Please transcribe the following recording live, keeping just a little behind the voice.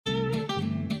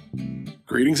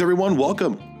Greetings, everyone.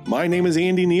 Welcome. My name is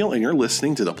Andy Neal, and you're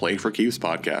listening to the Play for Keeps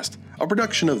podcast, a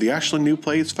production of the Ashland New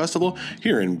Plays Festival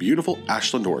here in beautiful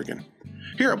Ashland, Oregon.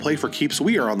 Here at Play for Keeps,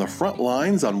 we are on the front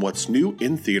lines on what's new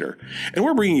in theater, and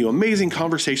we're bringing you amazing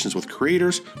conversations with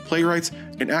creators, playwrights,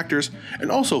 and actors, and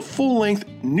also full-length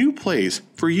new plays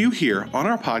for you here on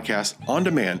our podcast on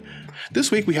demand.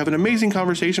 This week, we have an amazing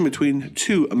conversation between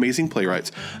two amazing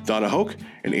playwrights, Donna Hoke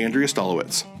and Andrea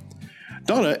Stolowitz.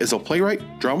 Donna is a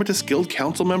playwright, Dramatists Guild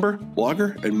Council member,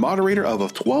 blogger, and moderator of a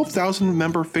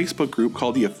 12,000-member Facebook group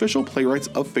called the Official Playwrights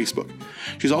of Facebook.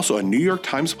 She's also a New York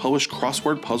Times published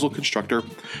crossword puzzle constructor.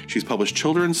 She's published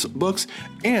children's books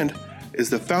and is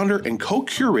the founder and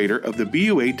co-curator of the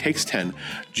BUA Takes 10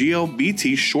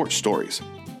 GLBT short stories.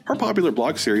 Her popular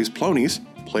blog series, Plonies,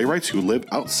 Playwrights Who Live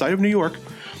Outside of New York,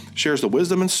 shares the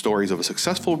wisdom and stories of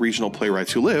successful regional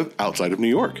playwrights who live outside of New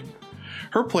York.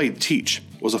 Her play, Teach,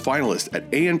 was a finalist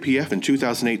at ANPF in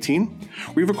 2018.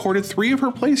 We've recorded 3 of her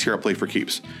plays here at Play for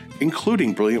Keeps,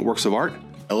 including Brilliant Works of Art,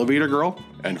 Elevator Girl,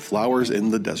 and Flowers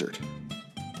in the Desert.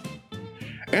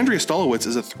 Andrea Stolowitz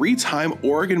is a 3-time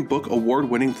Oregon Book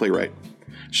Award-winning playwright.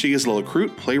 She is the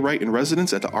LaCroute Playwright in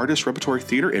Residence at the Artist Repertory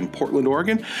Theater in Portland,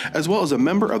 Oregon, as well as a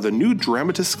member of the new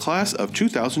Dramatists class of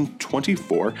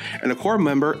 2024 and a core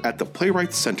member at the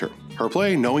Playwrights Center. Her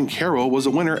play, Knowing Carol, was a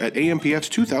winner at AMPF's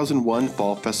 2001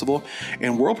 Fall Festival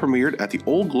and world premiered at the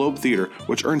Old Globe Theater,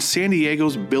 which earned San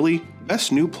Diego's Billy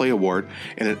Best New Play Award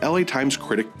and an LA Times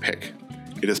Critic Pick.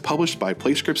 It is published by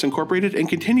Playscripts Incorporated and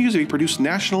continues to be produced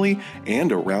nationally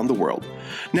and around the world.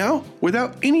 Now,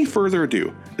 without any further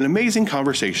ado, an amazing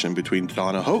conversation between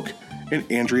Donna Hoke and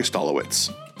Andrea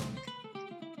Stolowitz.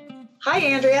 Hi,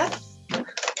 Andrea.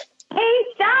 Hey,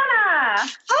 Donna.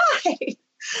 Hi.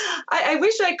 I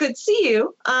wish I could see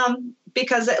you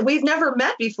because we've never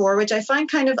met before, which I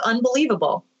find kind of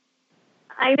unbelievable.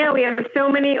 I know we have so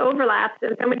many overlaps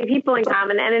and so many people in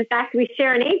common, and in fact, we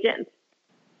share an agent.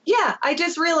 Yeah, I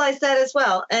just realized that as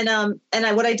well. And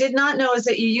what I did not know is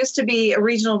that you used to be a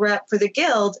regional rep for the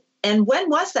Guild. And when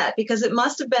was that? Because it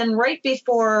must have been right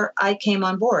before I came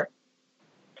on board.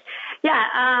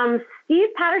 Yeah, Steve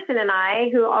Patterson and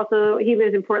I, he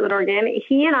lives in Portland, Oregon,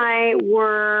 he and I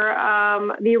were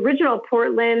the original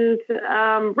Portland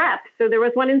rep. So there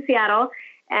was one in Seattle,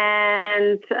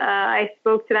 and I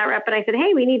spoke to that rep, and I said,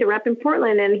 hey, we need a rep in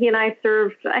Portland. And he and I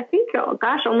served, I think,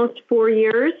 almost 4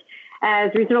 years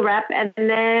as regional rep. And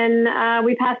then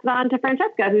we passed it on to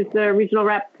Francesca, who's the regional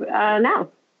rep now.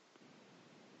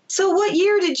 So what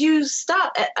year did you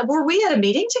stop? Were we at a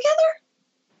meeting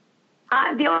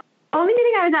together? The only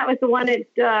meeting I was at was the one at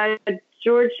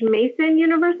George Mason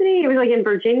University. It was like in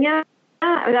Virginia.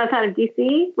 I was outside of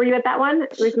DC. Were you at that one?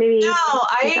 It was maybe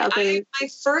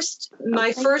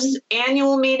my first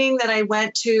annual meeting that I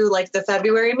went to, like the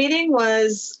February meeting,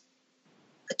 was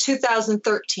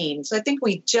 2013. So I think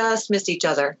we just missed each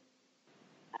other.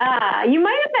 You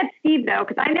might have met Steve, though,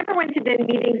 because I never went to the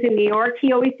meetings in New York.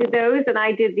 He always did those, and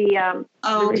I did the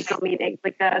regional meetings,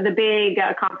 like the big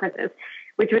conferences,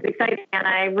 which was exciting, and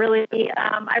I really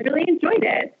enjoyed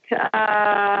it.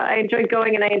 I enjoyed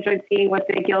going, and I enjoyed seeing what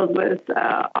the Guild was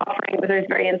offering. It was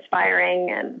very inspiring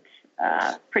and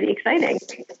pretty exciting.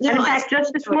 No, and in fact,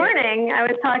 just this morning, I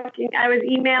was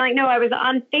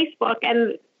on Facebook,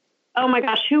 and oh my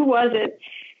gosh, who was it?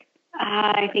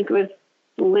 I think it was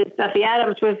Liz Duffy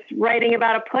Adams was writing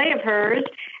about a play of hers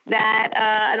that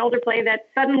an older play that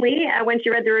suddenly, when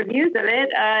she read the reviews of it,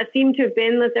 seemed to have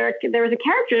been that there was a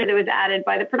character that was added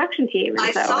by the production team. And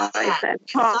I said,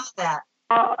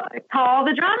 call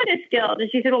the Dramatists Guild. And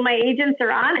she said, well, my agents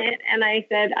are on it. And I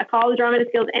said, I call the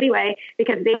Dramatists Guild anyway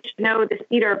because they should know this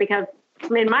theater, because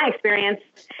in my experience,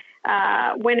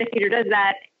 when a theater does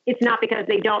that, it's not because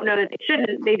they don't know that they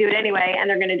shouldn't. They do it anyway, and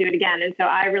they're going to do it again. And so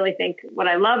I really think what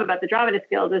I love about the Dramatists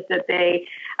Guild is that they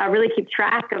really keep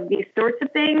track of these sorts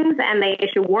of things, and they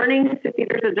issue warnings to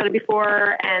theaters that have done it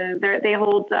before, and they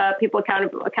hold people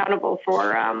accountable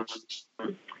for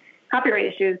copyright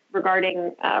issues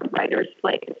regarding writers'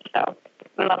 plays. So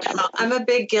I love that. I'm a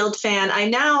big Guild fan. I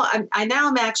now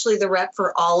am actually the rep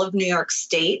for all of New York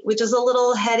State, which is a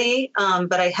little heady,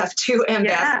 but I have 2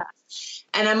 ambassadors. Yeah.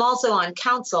 And I'm also on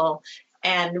council.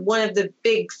 And one of the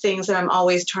big things that I'm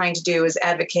always trying to do is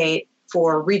advocate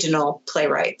for regional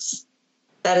playwrights.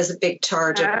 That is a big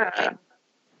charge. I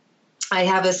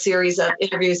have a series of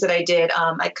interviews that I did.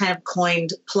 I kind of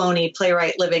coined Plony,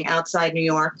 playwright living outside New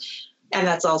York. And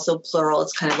that's also plural.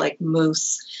 It's kind of like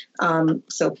moose.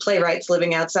 So playwrights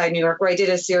living outside New York, where I did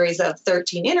a series of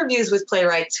 13 interviews with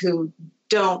playwrights who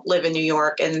don't live in New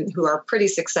York and who are pretty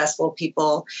successful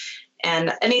people.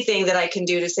 And anything that I can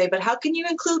do to say, but how can you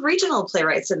include regional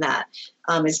playwrights in that,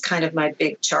 is kind of my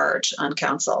big charge on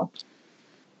council.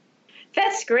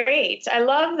 That's great. I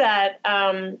love that.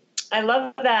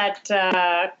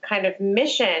 Kind of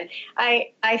mission.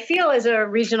 I feel as a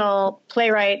regional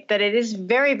playwright that it is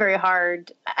very, very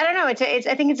hard. I don't know. I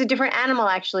think it's a different animal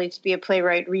actually to be a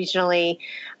playwright regionally,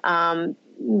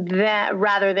 that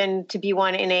rather than to be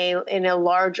one in a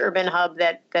large urban hub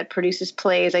that produces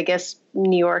plays. I guess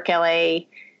New York, LA,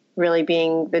 really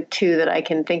being the two that I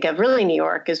can think of. Really, New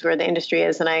York is where the industry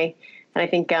is, and I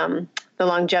think the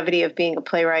longevity of being a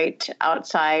playwright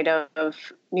outside of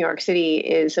New York City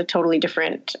is a totally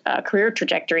different career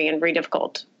trajectory and very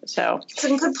difficult. So it's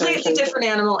a completely different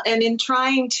animal. And in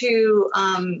trying to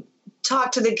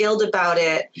talk to the Guild about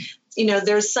it,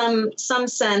 there's some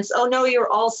sense, oh no,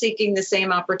 you're all seeking the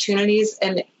same opportunities,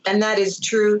 and that is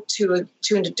true to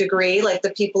a degree. Like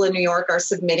the people in New York are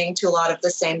submitting to a lot of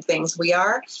the same things we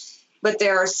are, but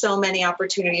there are so many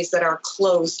opportunities that are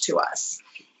closed to us.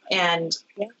 And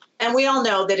we all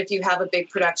know that if you have a big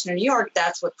production in New York,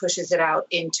 that's what pushes it out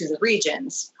into the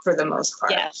regions for the most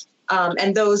part. Yes.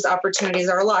 And those opportunities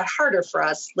are a lot harder for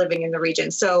us living in the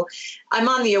region. So I'm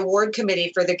on the award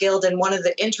committee for the Guild. And one of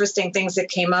the interesting things that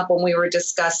came up when we were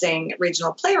discussing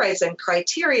regional playwrights and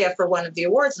criteria for one of the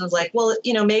awards, and was like, well,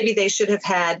 maybe they should have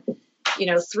had,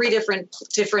 3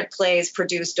 different plays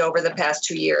produced over the past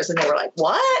 2 years. And they were like,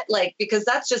 what? Because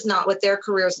that's just not what their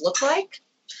careers look like.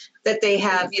 That they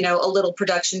have, a little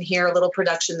production here, a little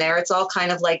production there. It's all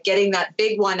kind of like getting that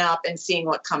big one up and seeing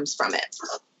what comes from it.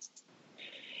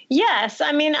 Yes.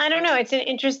 I mean, I don't know. It's an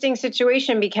interesting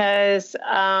situation because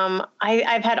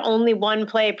I've had only one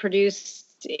play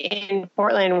produced in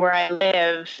Portland where I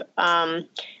live. I'm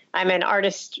an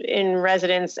artist in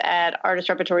residence at Artist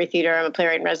Repertory Theater. I'm a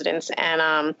playwright in residence.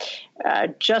 And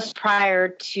just prior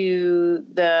to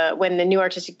when the new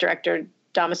artistic director,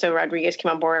 Damaso Rodriguez, came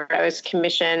on board, I was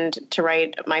commissioned to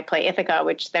write my play Ithaca,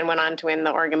 which then went on to win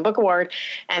the Oregon Book Award.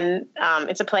 And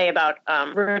it's a play about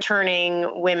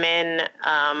returning women,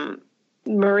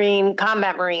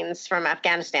 combat Marines from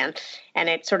Afghanistan. And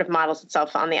it sort of models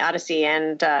itself on the Odyssey.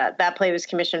 And that play was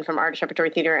commissioned from Artist Repertory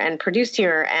Theater and produced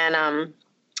here. And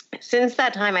since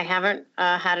that time, I haven't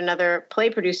had another play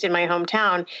produced in my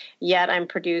hometown, yet I'm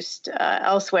produced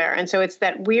elsewhere. And so it's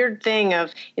that weird thing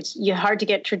of it's hard to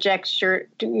get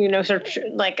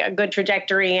like a good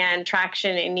trajectory and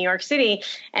traction in New York City.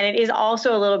 And it is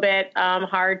also a little bit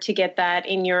hard to get that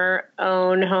in your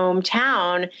own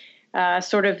hometown. I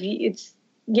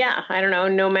don't know,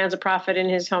 no man's a prophet in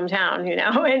his hometown,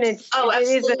 and it's. Oh,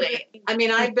 absolutely. I've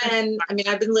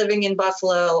been living in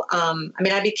Buffalo.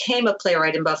 I became a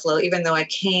playwright in Buffalo, even though I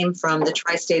came from the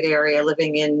tri-state area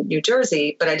living in New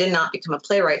Jersey, but I did not become a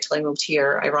playwright till I moved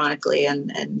here, ironically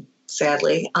and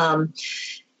sadly.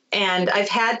 And I've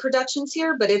had productions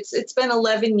here, but it's been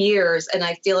 11 years, and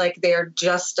I feel like they're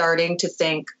just starting to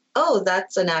think, oh,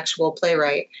 that's an actual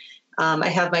playwright. I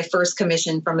have my first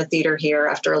commission from a theater here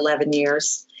after 11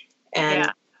 years.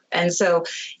 And so,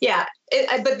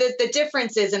 but the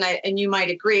difference is, and you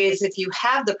might agree, is if you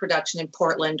have the production in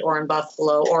Portland or in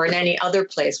Buffalo or in any other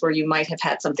place where you might have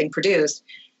had something produced,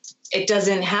 it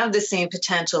doesn't have the same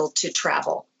potential to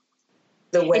travel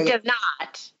the way. It does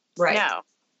not. Right. No.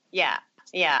 Yeah.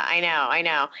 Yeah, I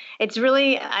know. It's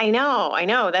really, I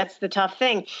know. That's the tough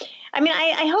thing. I mean,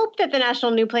 I hope that the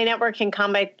National New Play Network can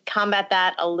combat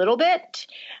that a little bit.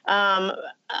 And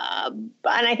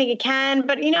I think it can,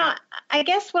 but I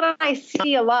guess what I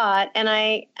see a lot, and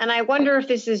I wonder if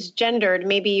this is gendered,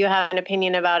 maybe you have an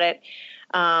opinion about it,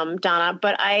 Donna,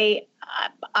 but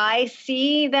I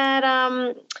see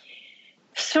that,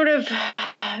 sort of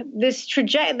this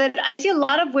trajectory that I see a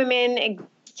lot of women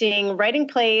writing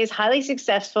plays, highly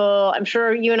successful. I'm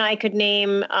sure you and I could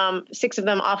name 6 of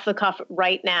them off the cuff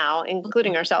right now,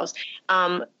 including ourselves,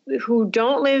 who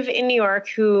don't live in New York,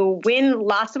 who win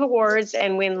lots of awards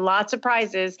and win lots of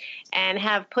prizes and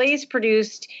have plays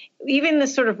produced, even the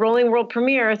sort of rolling world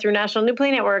premiere through National New Play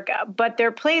Network, but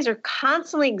their plays are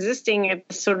constantly existing at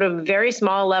this sort of very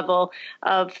small level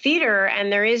of theater,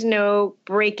 and there is no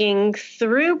breaking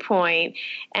through point.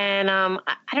 And I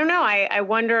don't know. I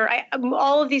wonder,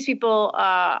 all of these people,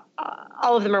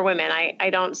 all of them are women. I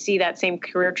don't see that same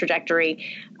career trajectory.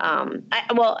 I'm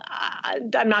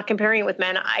not comparing it with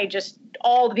men.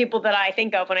 All the people that I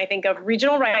think of when I think of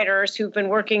regional writers who've been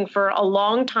working for a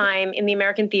long time in the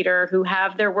American theater, who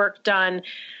have their work done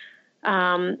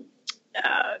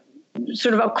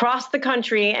sort of across the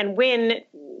country and win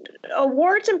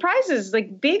awards and prizes,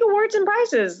 like big awards and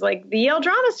prizes, like the Yale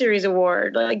Drama Series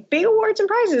Award, like big awards and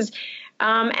prizes,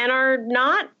 and are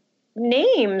not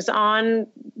names on,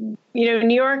 New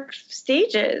York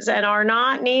stages and are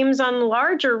not names on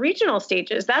larger regional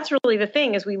stages. That's really the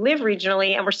thing, is we live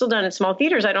regionally and we're still done in small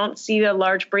theaters. I don't see a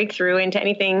large breakthrough into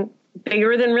anything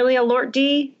bigger than really a Lort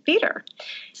D theater.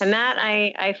 And that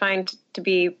I find to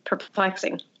be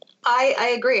perplexing.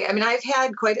 I agree. I mean, I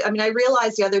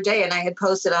realized the other day, and I had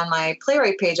posted on my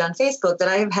Playwright page on Facebook, that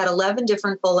I have had 11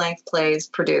 different full-length plays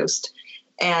produced.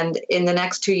 And in the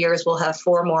next 2 years, we'll have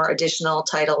 4 more additional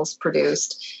titles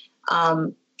produced.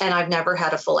 And I've never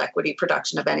had a full equity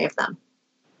production of any of them.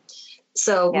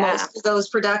 So most of those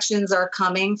productions are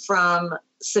coming from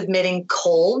submitting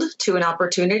cold to an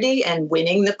opportunity and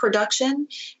winning the production.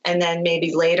 And then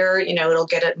maybe later, it'll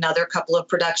get another couple of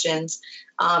productions.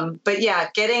 But yeah,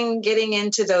 getting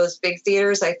into those big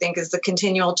theaters, I think, is the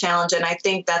continual challenge. And I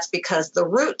think that's because the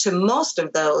route to most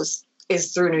of those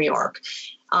is through New York.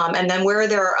 And then where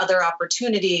there are other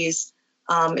opportunities,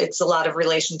 it's a lot of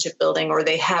relationship building, or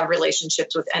they have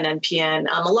relationships with NNPN.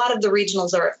 A lot of the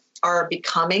regionals are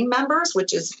becoming members,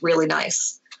 which is really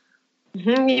nice.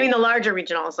 Mm-hmm. You mean the larger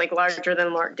regionals, like larger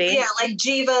than Lort D? Yeah, like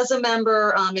Jiva is a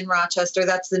member in Rochester.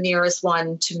 That's the nearest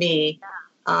one to me.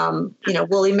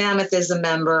 Woolly Mammoth is a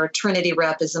member. Trinity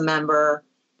Rep is a member.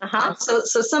 Uh-huh.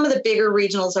 So some of the bigger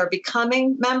regionals are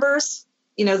becoming members,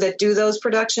 that do those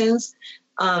productions.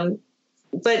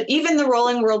 But even the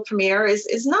Rolling World Premiere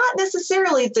is not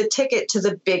necessarily the ticket to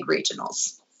the big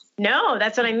regionals. No,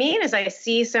 that's what I mean, is I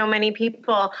see so many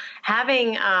people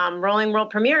having Rolling World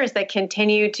Premieres that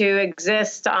continue to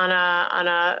exist on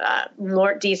a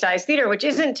Lort D size theater, which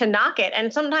isn't to knock it.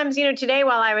 And sometimes, today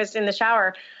while I was in the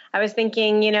shower, I was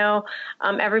thinking,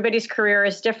 everybody's career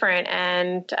is different.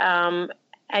 And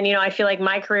I feel like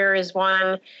my career is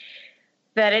one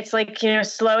that it's like,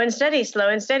 slow and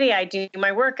steady. I do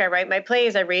my work. I write my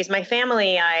plays. I raise my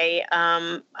family.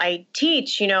 I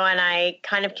teach, and I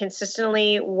kind of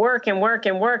consistently work. And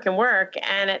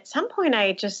at some point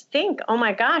I just think, oh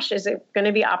my gosh, is it going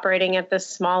to be operating at this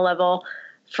small level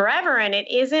forever? And it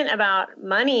isn't about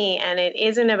money, and it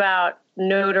isn't about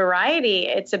notoriety.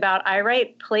 It's about, I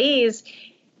write plays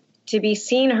to be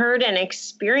seen, heard, and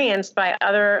experienced by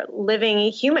other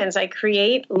living humans. I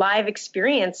create live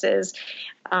experiences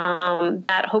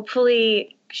that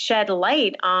hopefully shed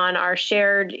light on our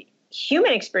shared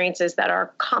human experiences that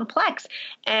are complex.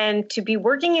 And to be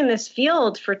working in this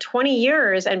field for 20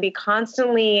 years and be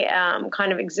constantly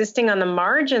kind of existing on the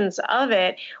margins of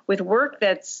it with work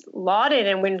that's lauded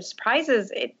and wins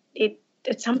prizes, it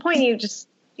at some point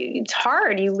it's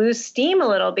hard. You lose steam a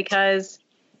little because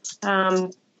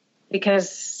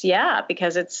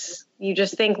it's, you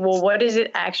just think, well, what does it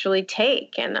actually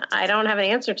take? And I don't have an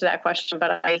answer to that question,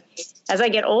 but as I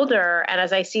get older and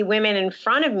as I see women in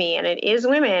front of me, and it is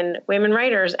women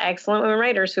writers, excellent women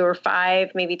writers who are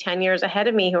 5, maybe 10 years ahead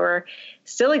of me, who are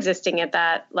still existing at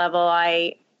that level,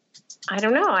 I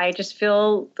don't know. I just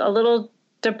feel a little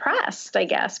depressed, I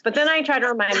guess. But then I try to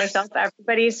remind myself that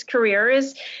everybody's career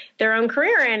is their own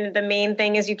career. And the main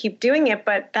thing is you keep doing it.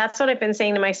 But that's what I've been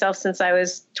saying to myself since I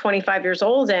was 25 years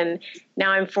old. And now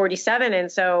I'm 47.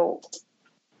 And so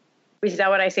is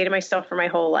that what I say to myself for my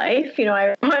whole life?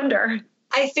 I wonder.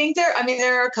 I think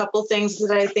there are a couple things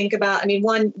that I think about. I mean,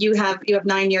 one, you have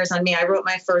 9 years on me. I wrote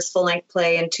my first full-length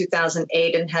play in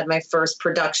 2008 and had my first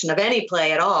production of any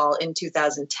play at all in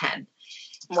 2010.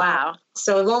 Wow.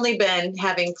 So I've only been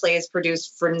having plays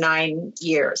produced for 9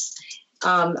 years.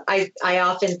 I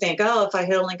often think, if I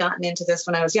had only gotten into this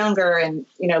when I was younger and,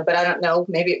 but I don't know,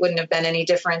 maybe it wouldn't have been any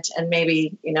different. And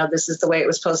maybe, this is the way it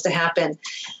was supposed to happen.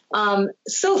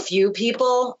 So few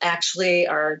people actually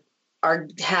are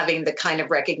having the kind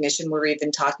of recognition we're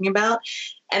even talking about.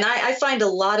 And I find a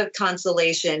lot of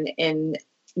consolation in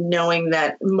knowing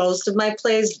that most of my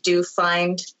plays do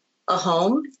find a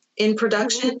home in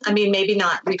production. I mean, maybe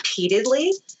not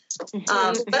repeatedly,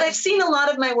 but I've seen a lot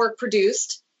of my work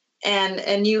produced,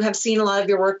 and you have seen a lot of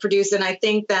your work produced. And I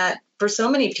think that for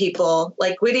so many people,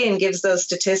 like Gwydion gives those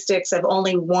statistics of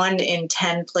only 1 in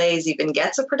 10 plays even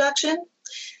gets a production.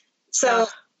 So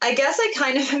I guess I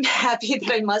kind of am happy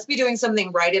that I must be doing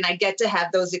something right, and I get to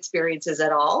have those experiences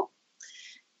at all.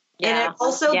 Yeah. And I've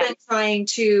also been trying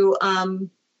to,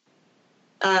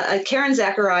 Karen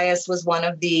Zacharias was one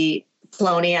of the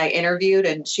Floney I interviewed,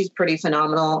 and she's pretty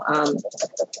phenomenal.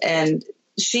 And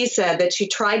she said that she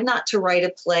tried not to write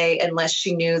a play unless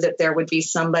she knew that there would be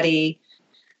somebody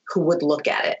who would look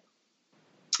at it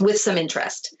with some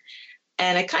interest.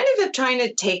 And I kind of am trying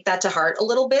to take that to heart a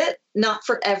little bit, not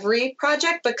for every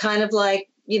project, but kind of like,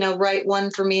 write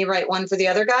one for me, write one for the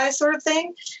other guy sort of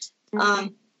thing.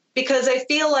 Because I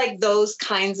feel like those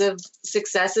kinds of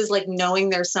successes, like knowing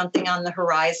there's something on the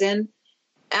horizon,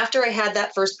 after I had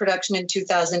that first production in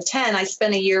 2010, I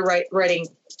spent a year writing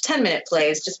 10-minute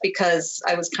plays just because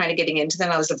I was kind of getting into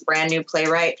them. I was a brand new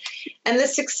playwright. And the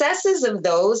successes of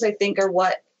those, I think, are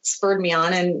what spurred me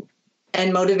on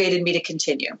and motivated me to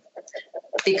continue.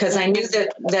 Because I knew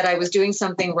that I was doing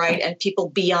something right and people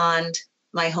beyond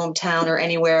my hometown or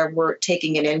anywhere were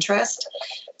taking an interest.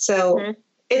 So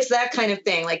it's that kind of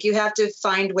thing. Like, you have to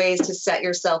find ways to set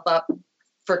yourself up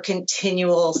for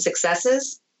continual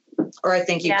successes, or I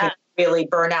think you can really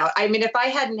burn out. I mean, if I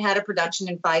hadn't had a production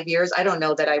in 5 years, I don't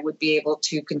know that I would be able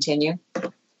to continue.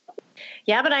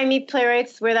 Yeah, but I meet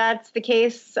playwrights where that's the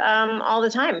case all the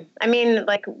time. I mean,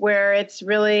 like, where it's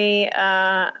really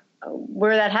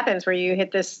where that happens, where you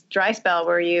hit this dry spell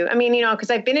where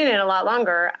because I've been in it a lot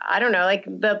longer. I don't know, like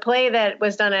the play that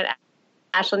was done at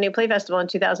Ashland New Play Festival in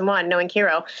 2001, Knowing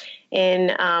Hero.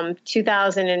 In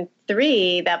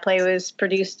 2003, that play was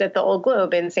produced at the Old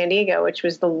Globe in San Diego, which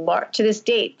was to this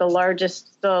date, the Lord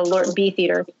B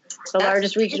Theater, the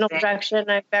largest regional production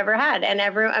I've ever had.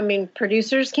 And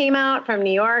producers came out from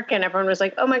New York, and everyone was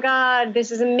like, "Oh my God,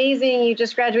 this is amazing! You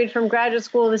just graduated from graduate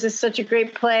school. This is such a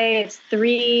great play. It's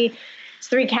three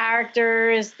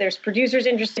characters. There's producers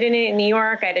interested in it in New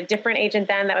York." I had a different agent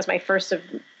then. That was my first of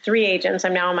 3 agents.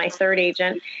 I'm now on my 3rd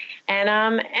agent. And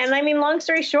I mean, long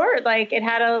story short, like, it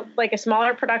had a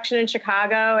smaller production in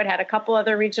Chicago. It had a couple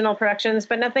other regional productions,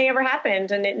 but nothing ever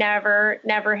happened, and it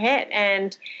never hit.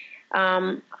 And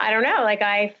I don't know, like,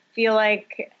 I feel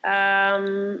like,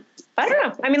 I don't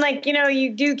know. I mean, like, you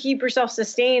do keep yourself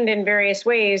sustained in various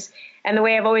ways. And the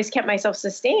way I've always kept myself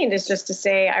sustained is just to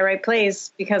say, I write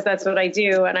plays because that's what I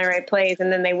do. And I write plays,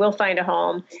 and then they will find a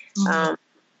home.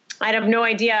 I have no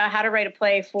idea how to write a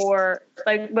play for,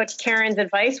 like, what Karen's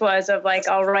advice was of, like,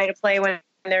 I'll write a play when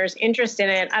there's interest in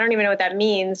it. I don't even know what that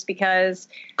means, because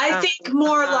I think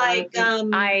more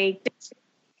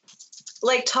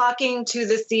like talking to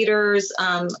the theaters,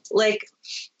 like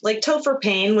Topher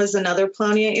Payne was another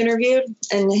Polonia interviewed,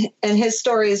 and his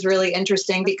story is really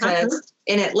interesting because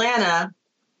in Atlanta,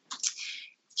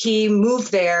 he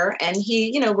moved there and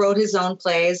he, wrote his own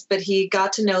plays, but he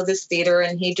got to know this theater,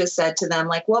 and he just said to them,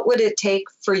 like, what would it take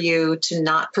for you to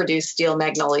not produce Steel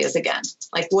Magnolias again?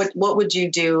 Like, what would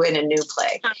you do in a new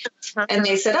play? And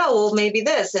they said, oh, well, maybe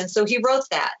this. And so he wrote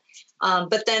that.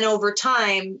 But then over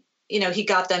time, he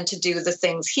got them to do the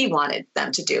things he wanted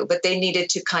them to do, but they needed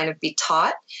to kind of be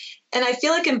taught. And I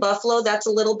feel like in Buffalo, that's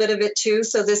a little bit of it too.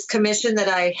 So this commission that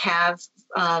I have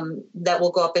that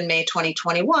will go up in May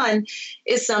 2021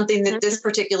 is something that this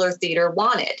particular theater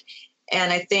wanted.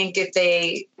 And I think if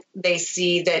they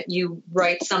see that you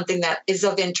write something that is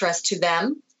of interest to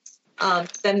them,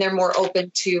 then they're more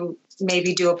open to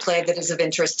maybe do a play that is of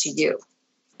interest to you.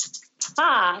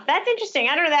 That's interesting.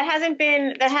 I don't know.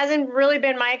 That hasn't really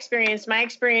been my experience. My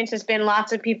experience has been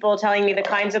lots of people telling me the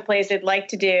kinds of plays they'd like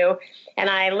to do. And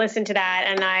I listen to that,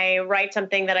 and I write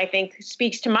something that I think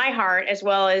speaks to my heart, as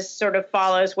well as sort of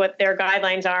follows what their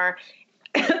guidelines are.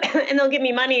 And they'll give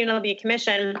me money, and it'll be a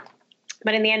commission.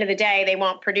 But in the end of the day, they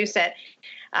won't produce it.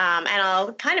 And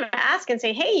I'll kind of ask and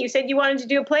say, hey, you said you wanted to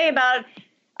do a play about,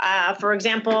 for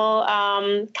example,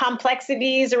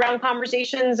 complexities around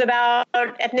conversations about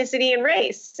ethnicity and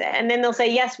race. And then they'll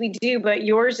say, yes, we do, but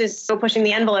yours is so pushing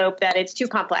the envelope that it's too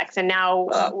complex. And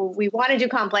now we want to do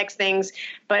complex things,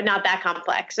 but not that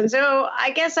complex. And so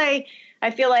I guess I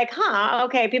feel like,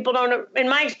 okay, people don't, in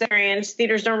my experience,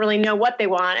 theaters don't really know what they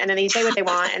want. And then they say what they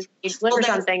want, and they deliver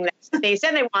something that they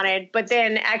said they wanted, but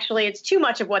then actually it's too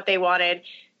much of what they wanted.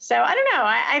 So I don't know.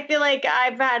 I feel like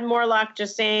I've had more luck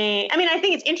just saying, I mean, I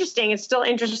think it's interesting. It's still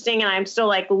interesting. And I'm still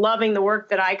like loving the work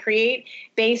that I create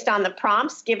based on the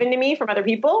prompts given to me from other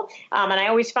people. And I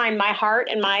always find my heart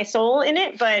and my soul in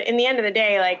it. But in the end of the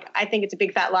day, like, I think it's a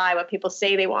big fat lie what people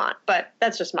say they want. But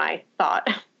that's just my thought.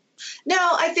 No,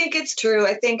 I think it's true.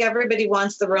 I think everybody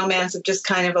wants the romance of just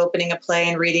kind of opening a play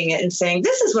and reading it and saying,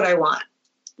 this is what I want.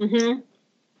 Mm-hmm.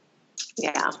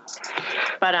 Yeah.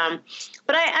 But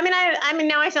I mean,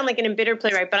 now I sound like an embittered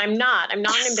playwright, but I'm not an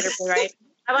embittered playwright.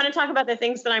 I want to talk about the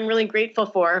things that I'm really grateful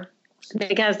for,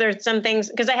 because there's some things,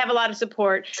 because I have a lot of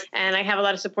support, and I have a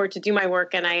lot of support to do my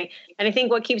work. And I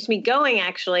think what keeps me going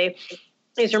actually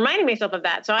is reminding myself of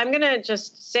that. So I'm going to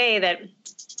just say that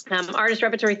Artist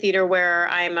Repertory Theater, where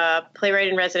I'm a playwright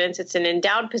in residence, it's an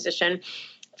endowed position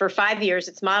for 5 years.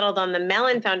 It's modeled on the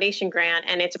Mellon Foundation grant,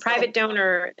 and it's a private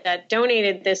donor that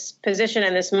donated this position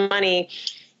and this money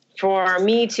for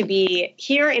me to be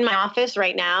here in my office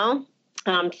right now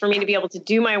for me to be able to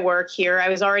do my work here. I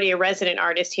was already a resident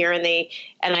artist here, and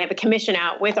I have a commission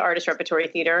out with Artist Repertory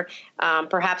Theater.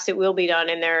 Perhaps it will be done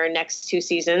in their next 2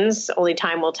 seasons. Only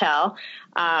time will tell.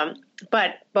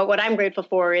 But what I'm grateful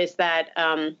for is that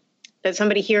that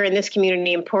somebody here in this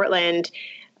community in Portland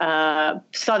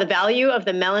saw the value of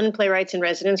the Mellon Playwrights in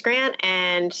Residence grant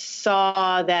and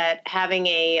saw that having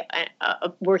a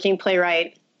working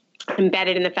playwright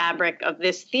embedded in the fabric of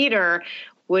this theater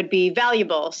would be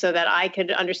valuable, so that I could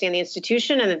understand the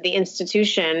institution, and that the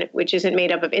institution, which isn't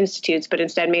made up of institutes, but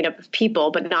instead made up of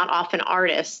people, but not often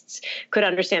artists, could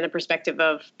understand the perspective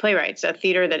of playwrights. A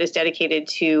theater that is dedicated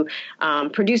to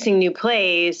producing new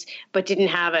plays, but didn't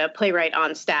have a playwright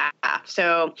on staff.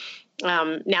 So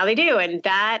now they do. And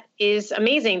that is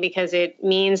amazing, because it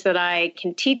means that I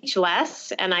can teach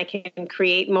less and I can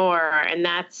create more. And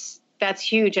that's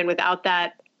huge. And without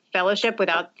that fellowship,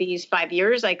 without these 5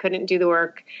 years, I couldn't do the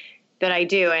work that I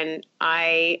do. And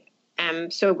I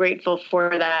am so grateful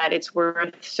for that. It's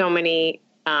worth so many,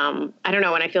 I don't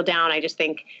know, when I feel down, I just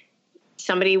think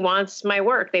somebody wants my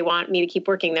work. They want me to keep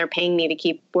working. They're paying me to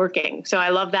keep working. So I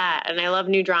love that. And I love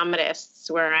New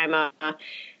Dramatists, where I'm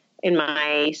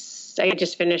I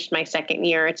just finished my 2nd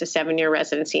year. It's a 7-year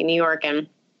residency in New York. And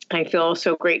I feel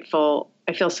so grateful.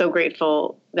 I feel so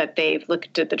grateful that they've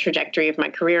looked at the trajectory of my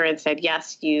career and said,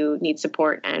 yes, you need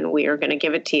support and we are going to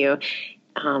give it to you.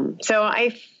 So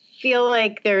I feel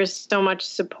like there's so much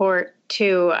support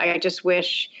too. I just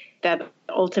wish that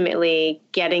ultimately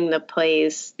getting the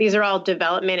plays, these are all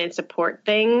development and support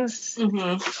things,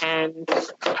 and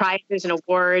prizes and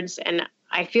awards. And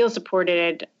I feel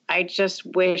supported. I just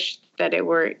wish that it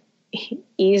were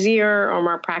easier or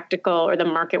more practical, or the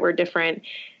market were different.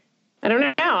 I don't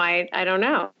know. I don't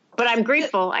know, but I'm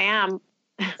grateful. I am.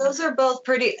 Those are both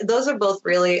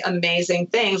really amazing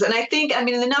things. And I think,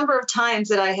 the number of times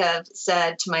that I have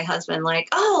said to my husband, like,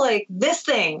 oh, like this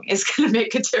thing is going to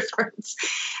make a difference.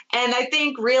 And I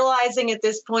think realizing at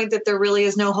this point that there really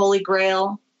is no holy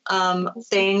grail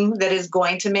thing that is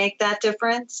going to make that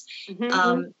difference.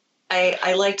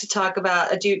 I like to talk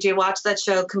about, do you watch that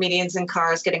show, Comedians in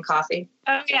Cars Getting Coffee?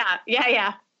 Oh,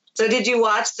 yeah. So did you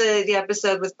watch the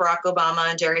episode with Barack Obama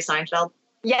and Jerry Seinfeld?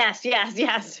 Yes.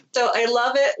 So I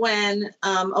love it when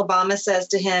Obama says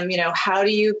to him, how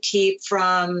do you keep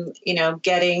from,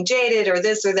 getting jaded or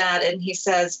this or that? And he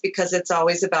says, because it's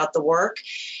always about the work.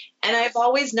 And I've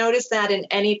always noticed that in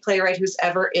any playwright who's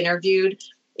ever interviewed,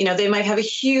 they might have a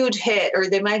huge hit, or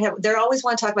they always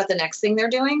want to talk about the next thing they're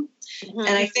doing. And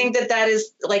I think that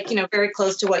is like, very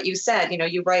close to what you said.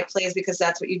 You write plays because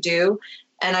that's what you do.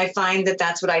 And I find that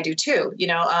that's what I do too,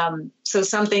 so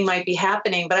something might be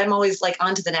happening, but I'm always like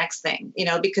on to the next thing,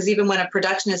 because even when a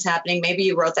production is happening, maybe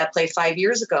you wrote that play 5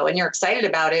 years ago and you're excited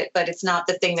about it, but it's not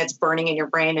the thing that's burning in your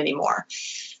brain anymore.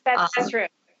 That's true.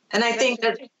 And I think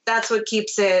that's what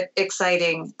keeps it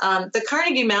exciting. The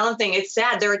Carnegie Mellon thing, it's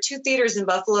sad. There are 2 theaters in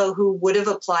Buffalo who would have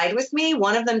applied with me.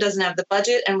 One of them doesn't have the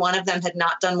budget, and one of them had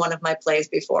not done one of my plays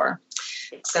before.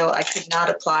 So I could not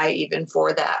apply even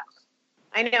for that.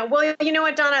 I know. Well, you know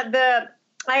what, Donna?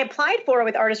 I applied for it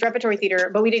with Artist Repertory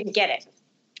Theater, but we didn't get it.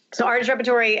 So Artist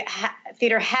Repertory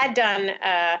Theater had done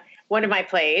one of my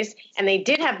plays, and they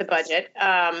did have the budget.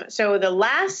 So the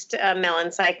last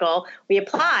Mellon cycle, we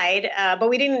applied, but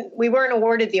we weren't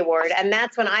awarded the award. And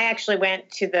that's when I actually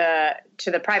went to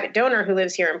the private donor who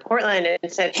lives here in Portland and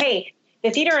said, hey,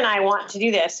 the theater and I want to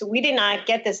do this. We did not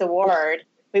get this award.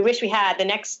 We wish we had. The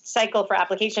next cycle for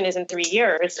application is in 3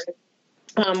 years.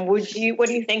 What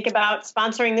do you think about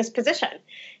sponsoring this position?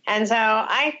 And so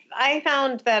I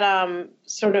found that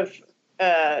sort of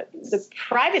the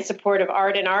private support of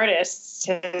art and artists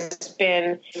has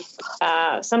been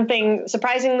something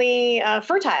surprisingly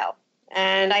fertile.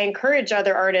 And I encourage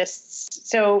other artists.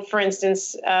 So, for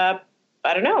instance, I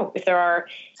don't know if there are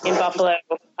in Buffalo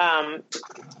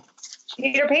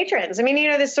theater patrons.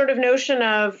 This sort of notion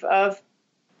of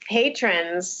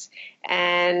patrons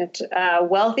and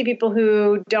wealthy people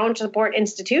who don't support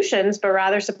institutions, but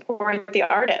rather support the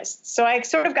artists. So I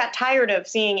sort of got tired of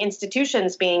seeing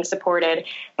institutions being supported,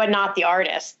 but not the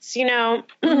artists, So I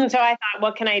thought,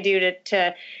 what can I do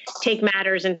to take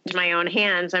matters into my own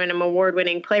hands? I'm an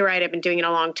award-winning playwright. I've been doing it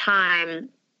a long time.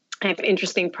 I have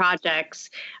interesting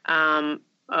projects.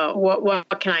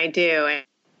 What can I do?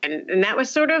 And that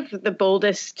was sort of the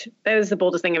boldest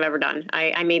thing I've ever done.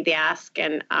 I made the ask,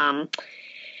 and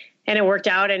it worked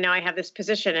out, and now I have this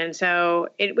position. And so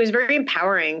it was very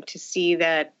empowering to see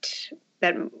that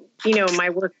my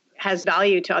work has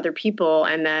value to other people,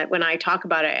 and that when I talk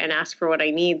about it and ask for what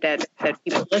I need, that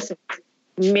people listen,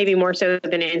 maybe more so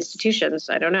than institutions.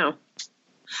 I don't know.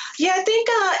 Yeah, I think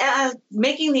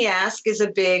making the ask is a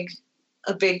big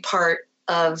part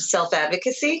of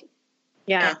self-advocacy.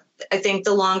 Yeah. And I think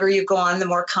the longer you go on, the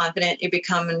more confident you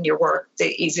become in your work,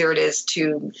 the easier it is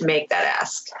to make that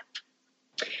ask.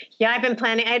 Yeah, I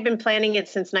had been planning it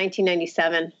since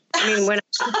 1997. I mean, when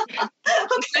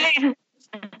Okay.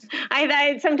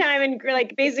 I sometime in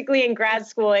basically in grad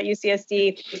school at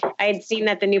UCSD, I had seen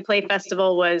that the New Play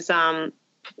Festival was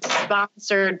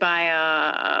sponsored by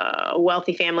a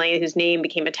wealthy family whose name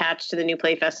became attached to the New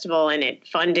Play Festival, and it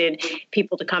funded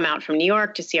people to come out from New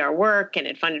York to see our work, and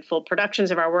it funded full productions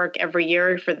of our work every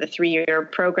year for the 3-year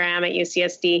program at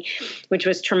UCSD, which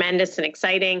was tremendous and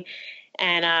exciting.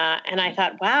 And I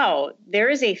thought, wow,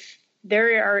 there's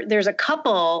a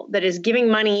couple that is giving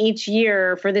money each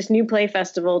year for this New Play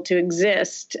Festival to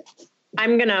exist.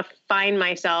 I'm going to find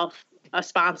myself a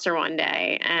sponsor one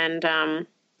day. And,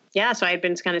 so I had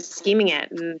been kind of scheming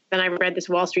it. And then I read this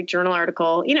Wall Street Journal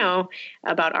article,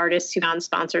 about artists who found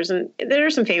sponsors. And there are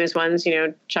some famous ones,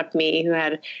 Chuck Mee, who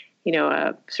had,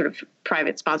 a sort of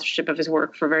private sponsorship of his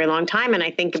work for a very long time. And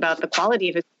I think about the quality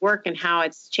of his work and how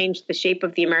it's changed the shape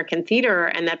of the American theater,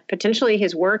 and that potentially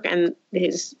his work and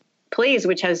his plays,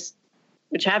 which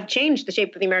have changed the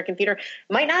shape of the American theater,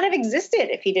 might not have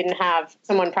existed if he didn't have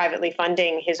someone privately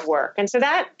funding his work. And so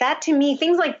that to me,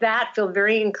 things like that feel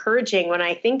very encouraging when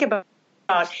I think about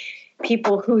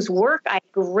people whose work I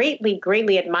greatly,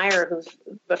 greatly admire, who've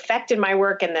affected my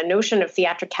work and the notion of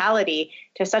theatricality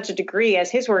to such a degree as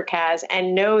his work has,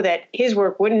 and know that his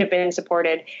work wouldn't have been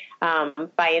supported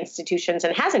by institutions,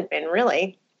 and hasn't been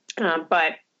really,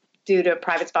 but due to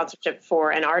private sponsorship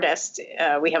for an artist,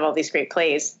 we have all these great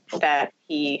plays that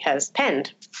he has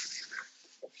penned.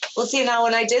 Well, see, now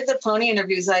when I did the Pony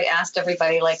interviews, I asked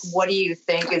everybody, what do you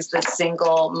think is the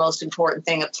single most important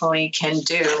thing a Pony can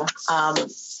do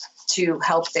to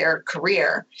help their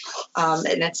career?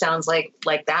 And it sounds like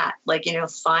that,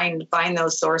 find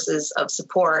those sources of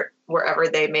support wherever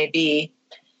they may be.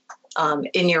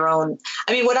 In your own,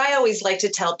 what I always like to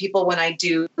tell people when I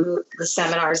do the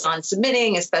seminars on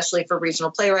submitting, especially for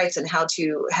regional playwrights, and how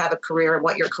to have a career and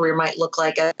what your career might look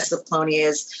like as a Pony,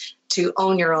 is to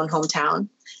own your own hometown.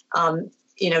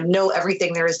 Know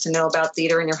everything there is to know about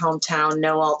theater in your hometown,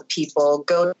 know all the people,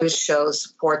 go to shows,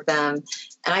 support them.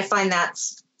 And I find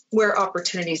that's where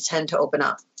opportunities tend to open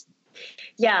up.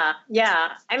 Yeah.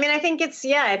 I think it's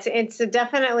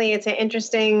an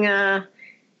interesting,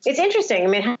 it's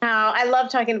interesting. How I love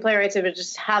talking to playwrights about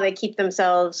just how they keep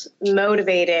themselves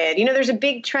motivated. There's a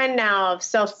big trend now of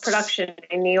self-production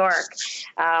in New York,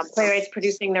 playwrights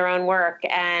producing their own work.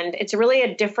 And it's really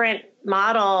a different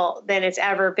model than it's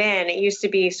ever been. It used to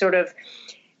be sort of,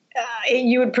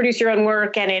 you would produce your own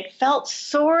work, and it felt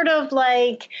sort of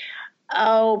like,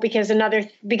 because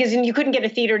you couldn't get a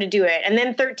theater to do it. And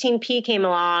then 13P came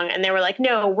along, and they were like,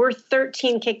 no, we're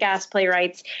 13 kick-ass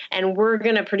playwrights, and we're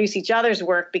going to produce each other's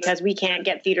work because we can't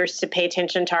get theaters to pay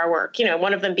attention to our work.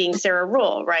 One of them being Sarah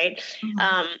Ruhl, right?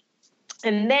 Mm-hmm.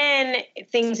 And then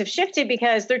things have shifted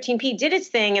because 13P did its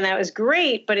thing, and that was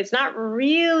great, but it's not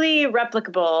really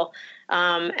replicable.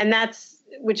 And that's,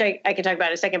 which I can talk about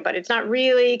in a second, but it's not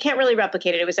really, can't really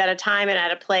replicate it. It was at a time and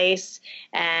at a place.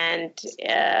 And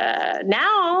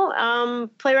now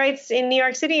playwrights in New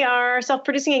York City are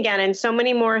self-producing again. And so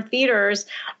many more theaters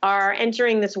are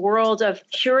entering this world of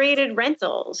curated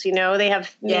rentals. They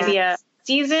have maybe a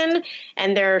season,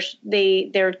 and there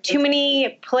are too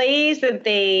many plays that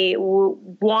they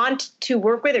want to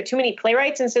work with, or too many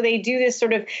playwrights, and so they do this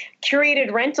sort of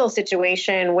curated rental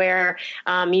situation where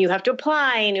you have to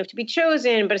apply and you have to be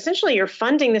chosen, but essentially you're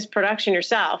funding this production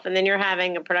yourself, and then you're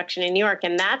having a production in New York.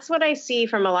 And that's what I see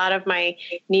from a lot of my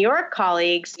New York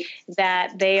colleagues,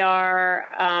 that they are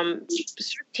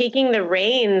sort of taking the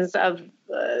reins of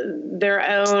their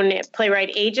own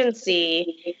playwright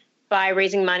agency by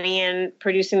raising money and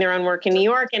producing their own work in New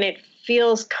York. And it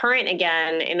feels current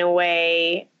again in a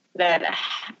way that,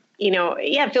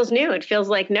 it feels new. It feels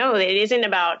like, no, it isn't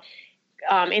about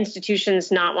institutions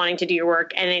not wanting to do your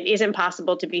work, and it isn't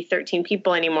possible to be 13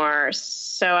 people anymore.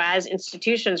 So as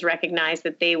institutions recognize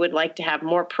that they would like to have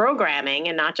more programming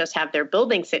and not just have their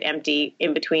building sit empty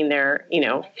in between their,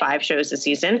 5 shows a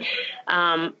season,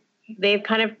 they've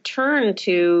kind of turned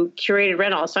to curated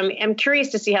rental. So I'm curious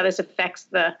to see how this affects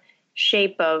the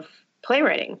shape of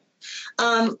playwriting.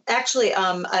 Actually,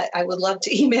 I would love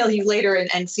to email you later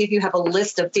and see if you have a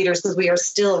list of theaters, because we are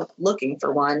still looking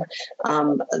for one,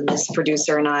 this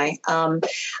producer and I.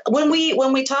 When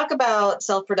we talk about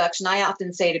self-production, I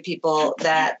often say to people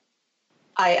that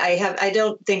I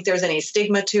don't think there's any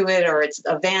stigma to it, or it's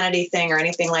a vanity thing or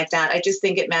anything like that. I just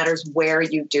think it matters where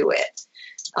you do it.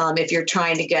 if you're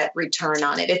trying to get return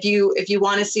on it. If you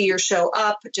want to see your show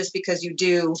up just because you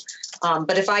do,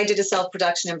 but if I did a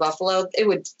self-production in Buffalo, it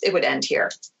would end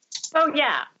here. Oh,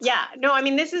 yeah. Yeah. No, I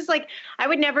mean, this is like, I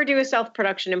would never do a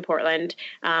self-production in Portland.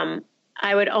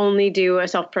 I would only do a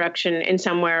self-production in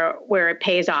somewhere where it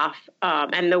pays off,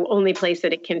 and the only place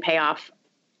that it can pay off,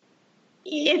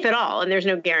 if at all, and there's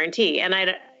no guarantee,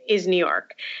 is New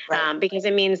York, right. Because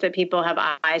it means that people have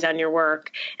eyes on your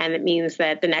work, and it means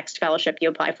that the next fellowship you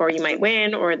apply for, you might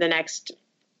win, or the next,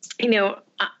 I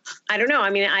don't know. I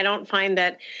mean, I don't find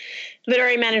that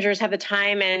literary managers have the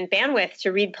time and bandwidth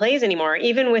to read plays anymore.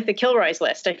 Even with the Kilroy's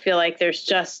list, I feel like there's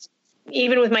just,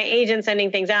 even with my agent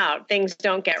sending things out, things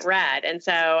don't get read. And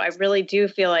so I really do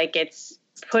feel like it's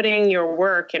putting your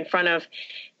work in front of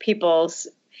people's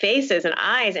faces and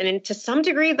eyes, and to some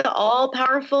degree, the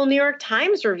all-powerful New York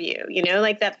Times review,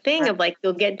 like that thing of like,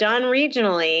 you'll get done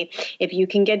regionally. If you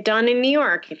can get done in New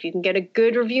York, if you can get a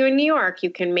good review in New York,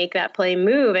 you can make that play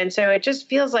move. And so it just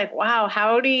feels like, wow,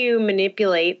 how do you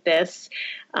manipulate this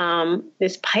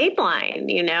pipeline,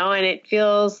 and it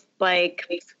feels like,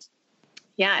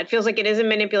 yeah, it feels like it is a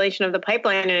manipulation of the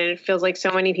pipeline, and it feels like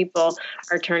so many people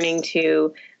are turning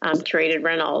to curated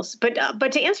rentals. But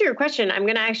to answer your question, I'm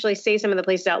going to actually say some of the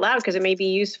places out loud because it may be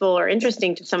useful or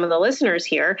interesting to some of the listeners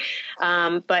here.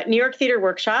 But New York Theater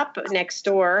Workshop next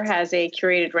door has a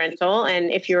curated rental, and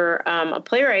if you're a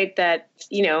playwright that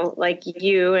like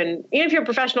you, and even if you're a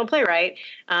professional playwright,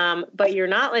 but you're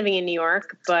not living in New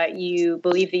York, but you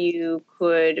believe that you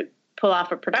could pull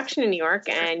off a production in New York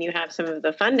and you have some of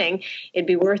the funding, it'd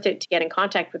be worth it to get in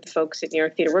contact with the folks at New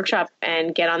York Theater Workshop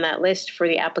and get on that list for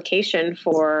the application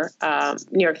for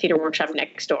New York Theater Workshop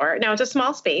next door. Now, it's a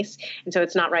small space, and so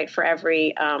it's not right for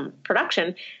every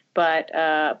production, but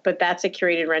that's a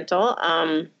curated rental.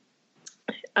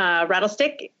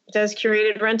 Rattlestick does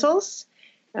curated rentals,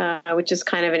 which is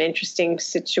kind of an interesting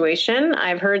situation.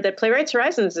 I've heard that Playwrights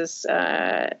Horizons is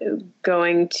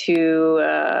going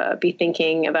to be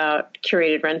thinking about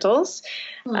curated rentals.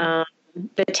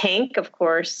 The Tank, of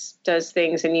course, does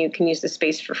things, and you can use the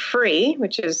space for free,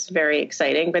 which is very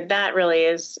exciting. But that really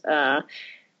is,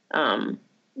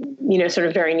 sort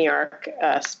of very New York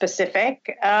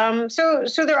specific. So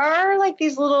there are like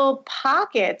these little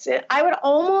pockets. I would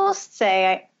almost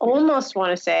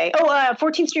want to say,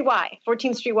 14th Street Y.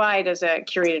 14th Street Y does a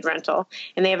curated rental,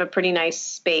 and they have a pretty nice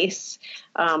space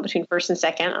between 1st and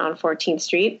 2nd on 14th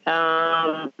Street.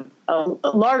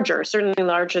 Certainly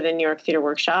larger than New York Theater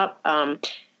Workshop. And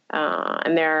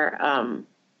they're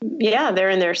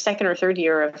in their 2nd or 3rd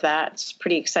year of that. It's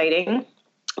pretty exciting.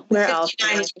 Where else?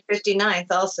 59th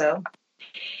also.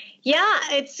 Yeah,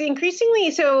 it's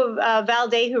increasingly so. Val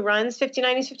Day, who runs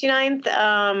 59th,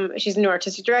 59th, she's a new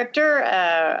artistic director.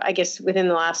 I guess within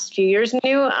the last few years,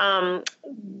 new.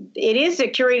 It is a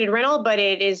curated rental, but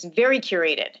it is very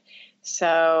curated.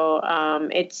 So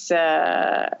it's.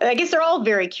 I guess they're all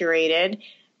very curated.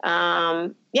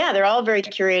 They're all very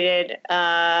curated.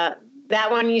 That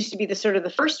one used to be the sort of the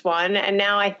first one, and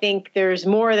now I think there's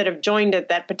more that have joined it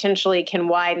that potentially can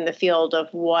widen the field of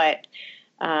what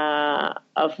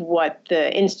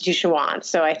the institution wants.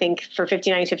 So I think for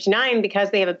 59, because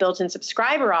they have a built-in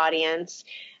subscriber audience,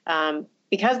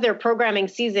 because their programming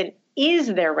season is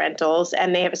their rentals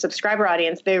and they have a subscriber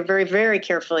audience, they're very, very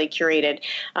carefully curated.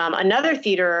 Another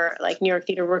theater like New York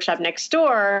Theater Workshop next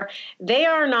door, they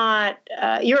are not,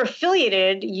 you're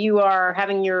affiliated, you are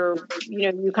having your,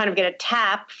 you kind of get a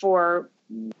tap for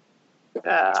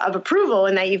of approval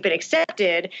in that you've been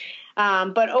accepted.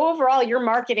 But overall, you're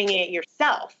marketing it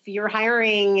yourself. You're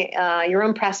hiring your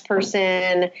own press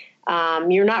person.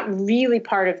 You're not really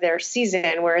part of their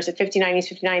season, whereas at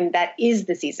 59, that is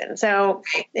the season. So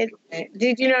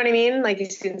did you know what I mean? Like, you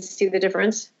see the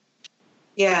difference?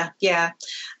 Yeah.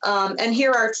 And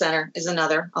Here Art Center is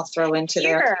another I'll throw into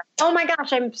there. Oh my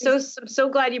gosh, I'm so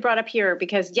glad you brought up Here,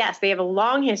 because yes, they have a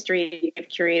long history of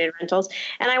curated rentals.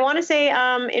 And I want to say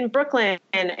in Brooklyn,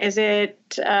 is it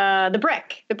the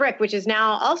Brick, which is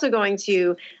now also going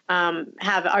to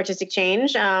have artistic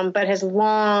change, but has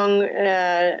long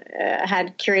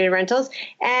had curated rentals.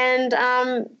 And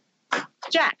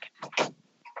Jack,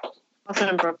 also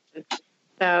in Brooklyn.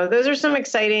 So those are some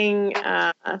exciting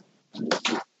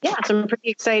some pretty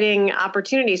exciting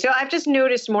opportunities. So I've just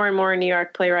noticed more and more New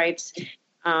York playwrights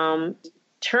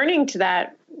turning to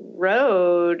that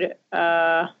road.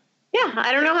 I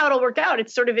don't know how it'll work out.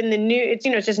 It's sort of in the new, it's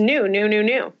just new.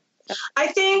 I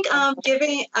think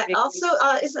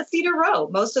is a Theater Row.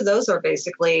 Most of those are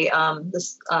basically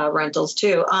rentals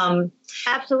too.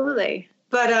 Absolutely.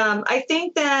 I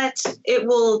think that it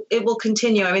will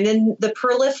continue. I mean, then the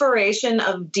proliferation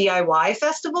of DIY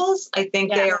festivals, I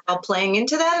think they are all playing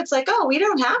into that. It's like, oh, we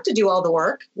don't have to do all the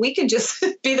work. We can just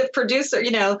be the producer, be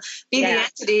the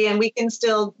entity, and we can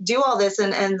still do all this,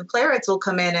 and the playwrights will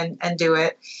come in and do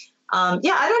it. I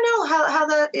don't know how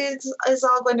that is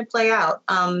all going to play out.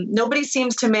 Nobody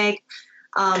seems to make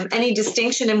any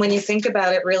distinction, and when you think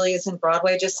about it, really isn't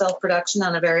Broadway just self-production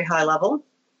on a very high level?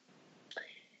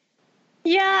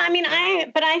 Yeah, I mean,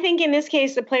 I think in this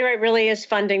case, the playwright really is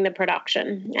funding the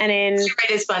production, and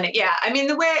it is funding. Yeah, I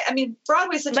mean,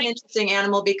 Broadway is such an interesting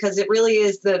animal because it really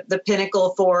is the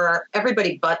pinnacle for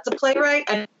everybody but the playwright.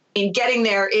 I mean, getting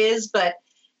there is, but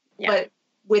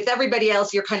with everybody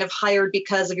else, you're kind of hired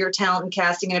because of your talent and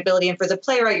casting and ability, and for the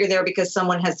playwright, you're there because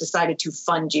someone has decided to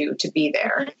fund you to be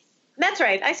there. That's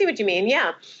right. I see what you mean.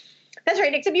 Yeah, that's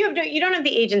right. Except you don't have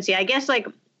the agency. I guess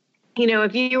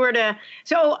if you were to,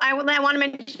 so I want to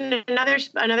mention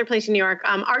another place in New York,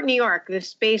 Art New York, the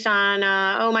space on,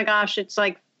 oh my gosh, it's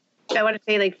I want to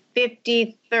say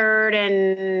 53rd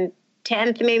and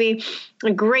 10th, maybe,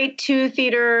 a great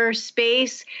 2-theater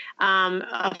space,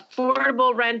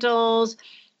 affordable rentals,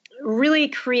 really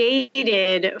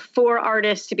created for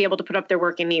artists to be able to put up their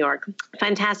work in New York.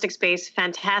 Fantastic space,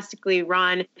 fantastically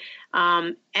run.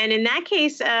 And in that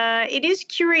case, it is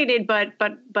curated,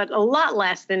 but a lot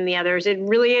less than the others. It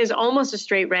really is almost a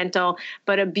straight rental,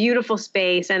 but a beautiful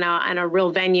space and a real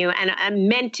venue, and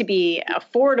meant to be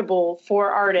affordable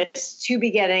for artists to be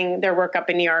getting their work up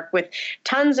in New York, with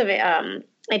tons of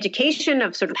education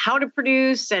of sort of how to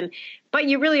produce, but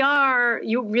you really are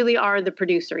the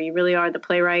producer. You really are the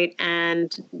playwright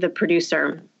and the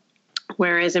producer.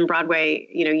 Whereas in Broadway,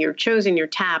 you're chosen, you're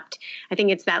tapped. I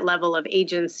think it's that level of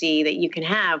agency that you can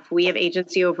have. We have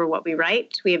agency over what we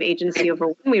write. We have agency over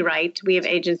when we write. We have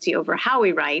agency over how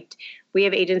we write. We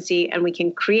have agency, and we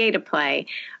can create a play.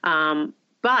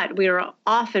 But we are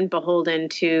often beholden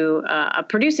to a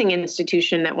producing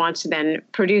institution that wants to then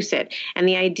produce it. And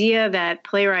the idea that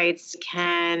playwrights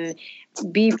can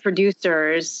be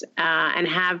producers and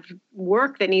have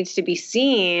work that needs to be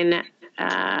seen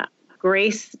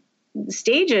grace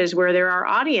stages where there are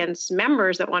audience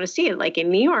members that want to see it, like in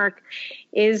New York,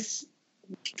 is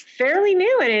fairly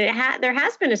new, and there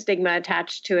has been a stigma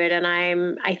attached to it. And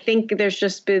I think there's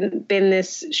just been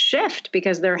this shift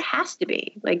because there has to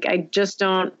be. I just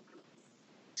don't.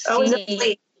 Oh, the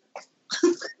Flea.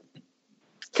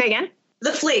 Say again.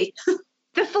 The Flea.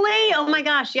 The Flea. Oh my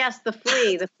gosh, yes, The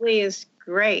Flea. The Flea is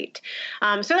great.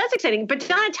 So that's exciting. But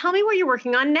Donna, tell me what you're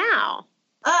working on now.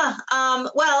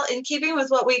 Well, in keeping with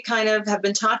what we kind of have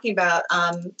been talking about,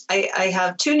 I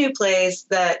have 2 new plays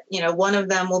that, one of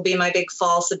them will be my big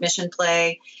fall submission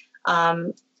play.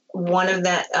 One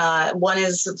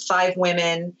is 5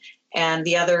 women and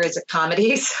the other is a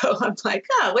comedy. So I'm like,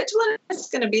 which one is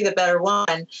going to be the better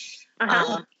one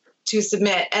to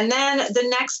submit? And then the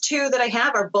next 2 that I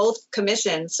have are both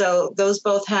commissioned. So those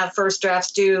both have first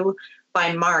drafts due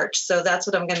by March. So that's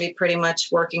what I'm going to be pretty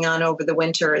much working on over the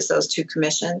winter, is those 2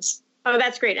 commissions. Oh,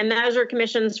 that's great. And those are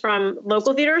commissions from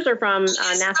local theaters or from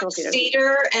national theaters?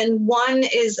 Theater, and one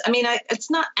is,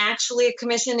 it's not actually a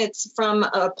commission. It's from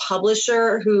a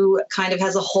publisher who kind of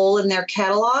has a hole in their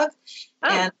catalog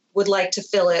and would like to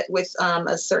fill it with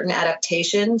a certain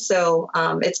adaptation. So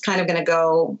it's kind of going to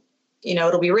go,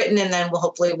 it'll be written, and then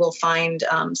we'll find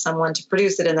someone to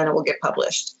produce it, and then it will get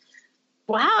published.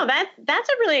 Wow, that's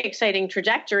a really exciting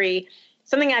trajectory.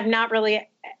 Something I've not really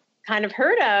kind of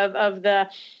heard of the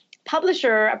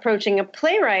publisher approaching a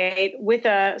playwright with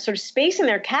a sort of space in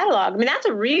their catalog. That's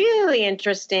a really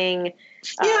interesting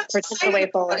particular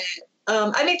way forward.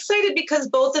 I'm excited because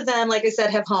both of them, like I said,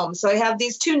 have homes. So I have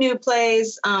these 2 new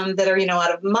plays that are,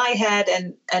 out of my head,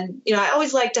 and I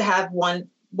always like to have one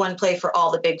play for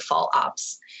all the big fall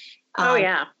ops.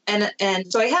 And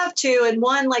so I have 2, and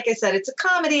one, like I said, it's a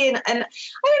comedy, and I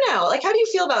don't know, how do you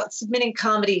feel about submitting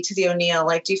comedy to the O'Neill?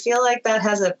 Do you feel like that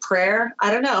has a prayer?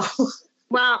 I don't know.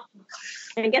 Well,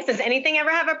 I guess, does anything ever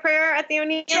have a prayer at the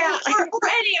O'Neill? Yeah, or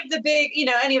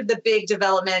any of the big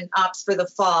development ops for the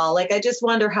fall. I just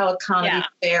wonder how a comedy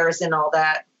fares and all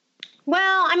that.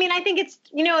 Well, I think it's,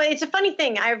 it's a funny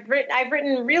thing. I've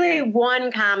written really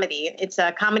one comedy. It's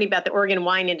a comedy about the Oregon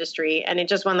wine industry, and it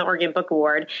just won the Oregon Book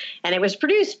Award. And it was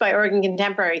produced by Oregon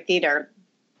Contemporary Theater.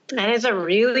 And it's a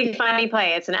really funny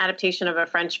play. It's an adaptation of a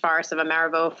French farce, of a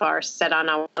Marivaux farce set on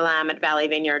a lamb at Valley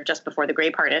Vineyard just before the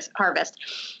grape harvest.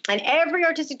 And every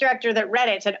artistic director that read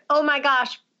it said, oh my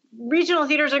gosh, regional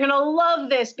theaters are going to love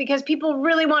this because people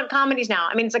really want comedies now.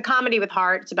 I mean, it's a comedy with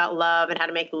heart. It's about love and how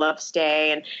to make love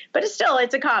stay, but it's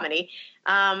a comedy.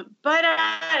 But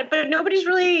nobody's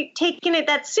really taking it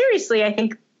that seriously, I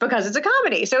think, because it's a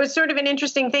comedy. So it's sort of an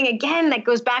interesting thing. Again, that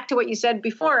goes back to what you said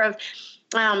before of,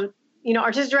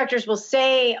 artistic directors will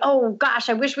say, oh gosh,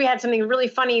 I wish we had something really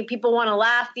funny. People want to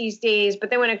laugh these days. But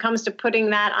then when it comes to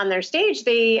putting that on their stage,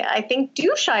 they, I think,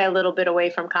 do shy a little bit away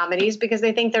from comedies because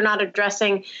they think they're not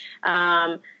addressing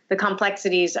the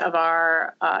complexities of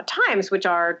our times, which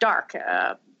are dark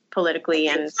politically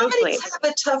and socially. Comedies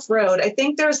have a tough road. I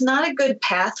think there's not a good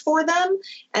path for them.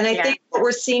 And I think what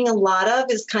we're seeing a lot of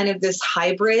is kind of this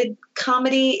hybrid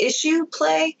comedy issue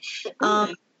play.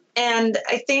 And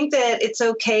I think that it's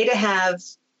okay to have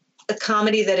a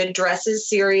comedy that addresses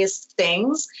serious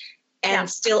things and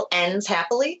still ends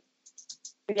happily.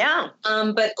 Yeah.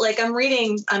 But like I'm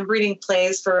reading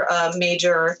plays for a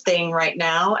major thing right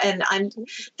now, and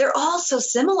they're all so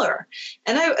similar.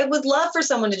 And I would love for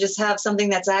someone to just have something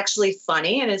that's actually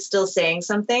funny and is still saying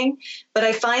something. But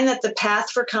I find that the path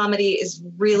for comedy is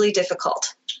really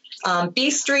difficult.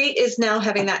 B Street is now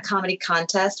having that comedy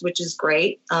contest, which is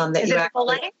great.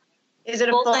 Is it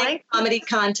a full-length comedy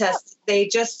contest? They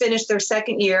just finished their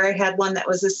second year. I had one that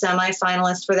was a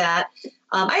semi-finalist for that.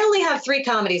 I only have 3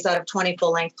 comedies out of 20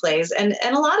 full-length plays, and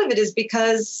a lot of it is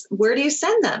because where do you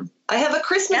send them? I have a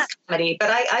Christmas comedy, but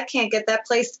I can't get that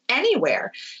placed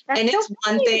anywhere. That's it's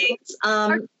one thing.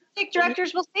 Artistic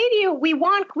directors will say to you, we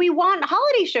want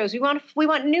holiday shows. We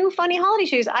want new funny holiday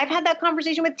shows. I've had that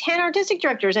conversation with 10 artistic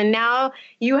directors, and now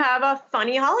you have a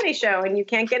funny holiday show and you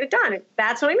can't get it done.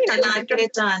 That's what I mean. Not get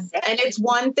it done. And it's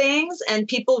one thing, and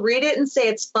people read it and say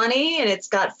it's funny, and it's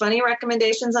got funny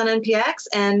recommendations on NPX,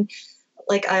 and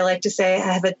like I like to say, I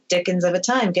have a dickens of a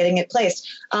time getting it placed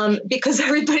because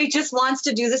everybody just wants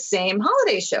to do the same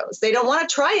holiday shows. They don't want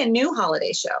to try a new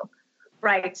holiday show.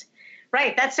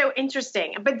 Right. That's so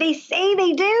interesting. But they say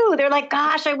they do. They're like,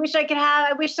 gosh, I wish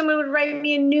someone would write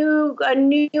me a new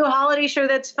holiday show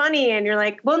that's funny. And you're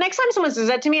like, well, next time someone says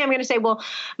that to me, I'm going to say, well,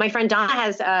 my friend Donna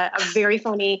has a very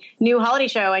funny new holiday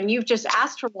show and you've just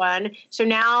asked for one. So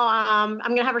now I'm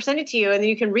going to have her send it to you and then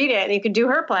you can read it and you can do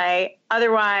her play.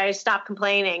 Otherwise, stop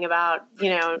complaining about,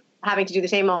 having to do the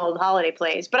same old holiday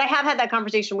plays. But I have had that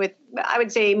conversation with, I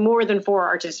would say, more than 4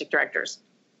 artistic directors.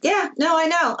 Yeah, no, I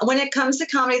know. When it comes to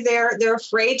comedy, they're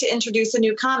afraid to introduce a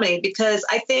new comedy because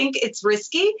I think it's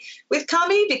risky with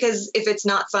comedy because if it's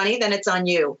not funny, then it's on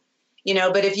you,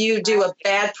 But if you do a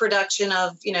bad production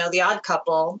of, The Odd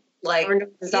Couple, like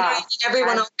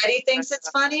everyone already thinks it's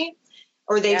funny,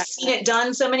 or they've seen it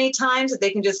done so many times that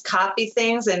they can just copy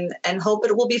things and hope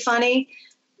it will be funny.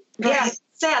 Yeah, it's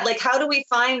sad. Like, how do we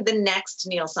find the next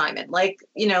Neil Simon? Like,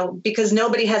 because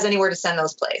nobody has anywhere to send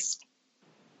those plays.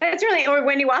 It's really, or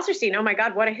Wendy Wasserstein. Oh my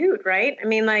God, what a hoot, right? I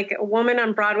mean, like a woman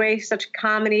on Broadway, such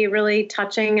comedy, really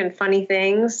touching and funny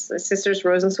things. The Sisters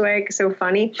Rosenzweig, so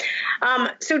funny.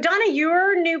 So Donna,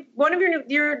 your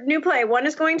new play, one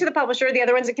is going to the publisher, the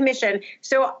other one's a commission.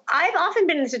 So I've often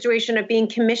been in the situation of being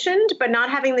commissioned, but not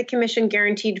having the commission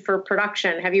guaranteed for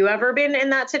production. Have you ever been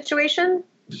in that situation?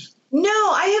 No,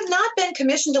 I have not been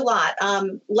commissioned a lot.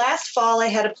 Last fall, I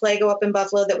had a play go up in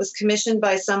Buffalo that was commissioned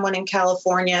by someone in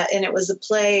California, and it was a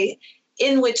play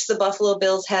in which the Buffalo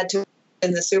Bills had to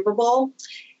win the Super Bowl.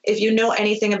 If you know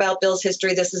anything about Bills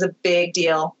history, this is a big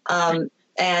deal. And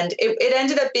it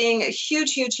ended up being a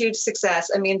huge, huge, huge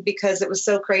success. I mean, because it was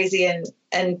so crazy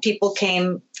and people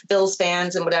came, Bills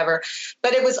fans and whatever.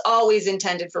 But it was always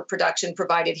intended for production,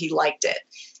 provided he liked it.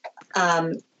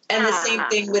 And the same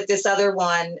thing with this other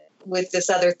one. With this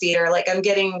other theater, like I'm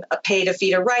getting paid a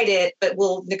fee to write it, but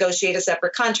we'll negotiate a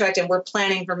separate contract and we're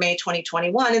planning for May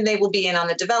 2021 and they will be in on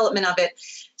the development of it.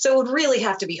 So it would really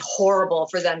have to be horrible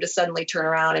for them to suddenly turn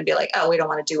around and be like, oh, we don't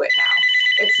want to do it now.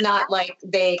 It's not like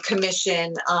they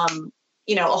commission, a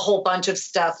whole bunch of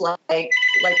stuff like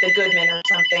the Goodman or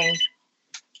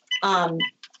something.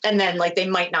 And then like they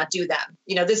might not do them.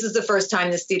 This is the first time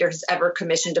this theater has ever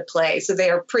commissioned a play. So they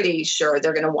are pretty sure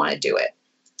they're going to want to do it.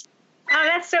 Oh,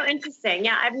 that's so interesting.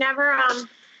 Yeah, I've never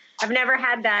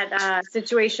had that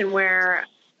situation where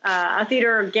a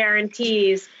theater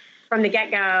guarantees from the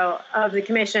get-go of the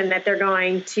commission that they're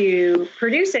going to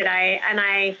produce it.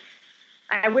 I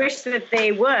wish that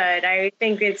they would. I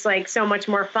think it's like so much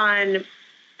more fun,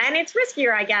 and it's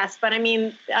riskier, I guess. But I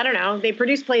mean, I don't know. They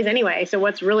produce plays anyway, so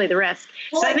what's really the risk?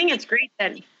 Well, so I think it's great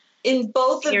that. In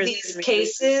both of these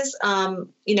cases,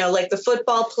 like the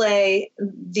football play,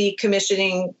 the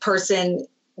commissioning person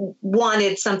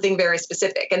wanted something very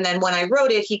specific. And then when I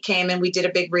wrote it, he came and we did a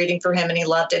big reading for him and he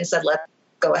loved it and said, let's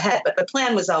go ahead. But the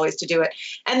plan was always to do it.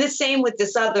 And the same with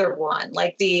this other one,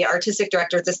 like the artistic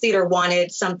director of this theater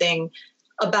wanted something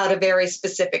about a very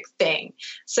specific thing.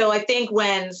 So I think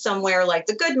when somewhere like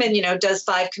the Goodman, does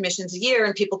 5 commissions a year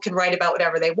and people can write about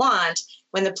whatever they want,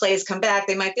 when the plays come back,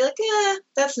 they might be like,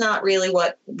 that's not really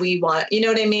what we want. You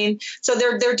know what I mean? So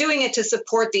they're doing it to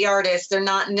support the artists. They're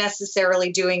not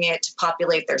necessarily doing it to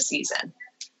populate their season.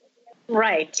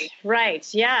 Right.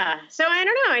 Yeah. So I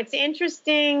don't know. It's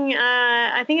interesting.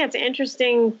 I think it's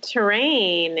interesting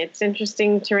terrain.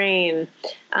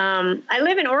 I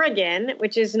live in Oregon,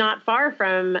 which is not far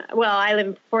from, I live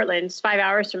in Portland. It's 5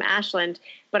 hours from Ashland,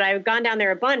 but I've gone down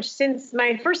there a bunch since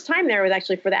my first time there was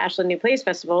actually for the Ashland New Plays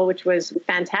Festival, which was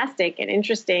fantastic and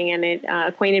interesting. And it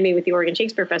acquainted me with the Oregon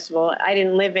Shakespeare Festival. I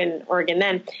didn't live in Oregon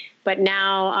then, but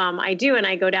now I do. And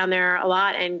I go down there a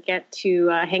lot and get to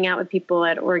hang out with people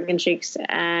at Oregon Shakes.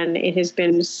 And it has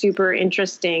been super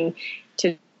interesting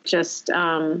to just,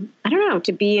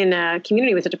 to be in a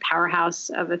community with such a powerhouse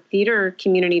of a theater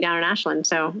community down in Ashland.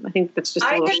 So I think that's just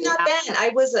I have not been. I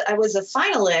was a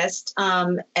finalist,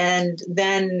 and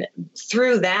then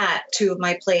through that, 2 of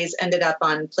my plays ended up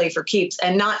on Play for Keeps,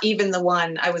 and not even the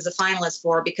one I was a finalist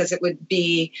for because it would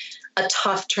be a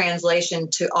tough translation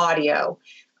to audio.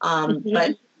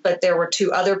 But there were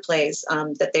 2 other plays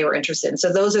that they were interested in.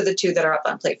 So those are the 2 that are up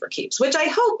on Play for Keeps, which I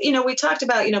hope, we talked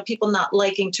about, people not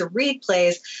liking to read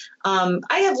plays.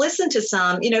 I have listened to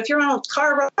some, if you're on a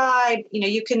car ride,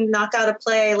 you can knock out a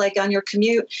play like on your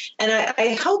commute. And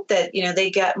I hope that, they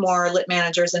get more lit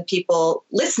managers and people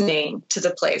listening to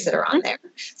the plays that are on there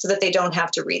so that they don't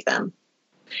have to read them.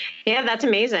 Yeah, that's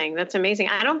amazing.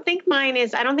 I don't think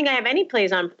I have any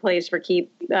plays on Play for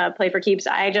Keeps.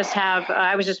 I just have,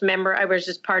 I was just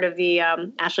part of the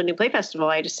Ashland New Play Festival.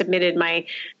 I just submitted my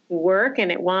work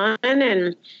and it won,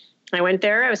 and I went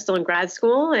there. I was still in grad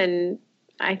school, and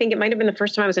I think it might have been the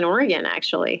first time I was in Oregon,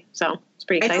 actually. So it's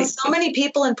pretty exciting. I know so many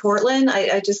people in Portland.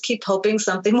 I just keep hoping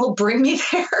something will bring me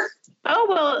there. Oh,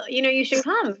 well, you should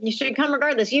come. You should come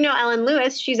regardless. Ellen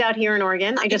Lewis, she's out here in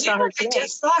Oregon. I just saw her today. I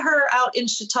just saw her out in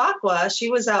Chautauqua. She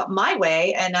was out my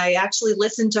way, and I actually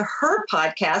listened to her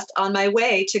podcast on my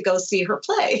way to go see her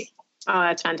play. Oh,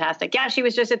 that's fantastic. Yeah, she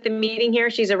was just at the meeting here.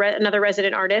 She's another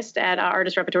resident artist at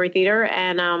Artist Repertory Theater.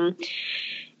 And,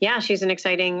 she's an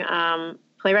exciting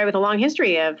playwright with a long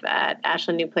history at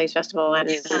Ashland New Plays Festival.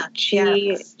 And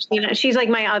she's like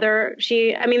my other,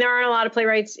 there aren't a lot of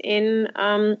playwrights in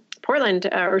Portland,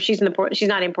 or she's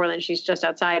not in Portland. She's just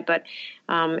outside, but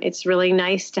it's really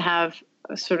nice to have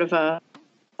a sort of a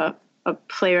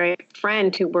playwright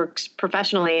friend who works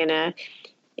professionally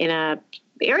in a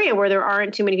area where there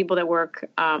aren't too many people that work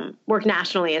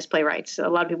nationally as playwrights. A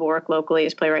lot of people work locally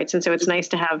as playwrights. And so it's nice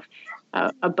to have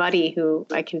a buddy who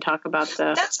I can talk about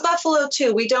That's Buffalo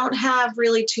too. We don't have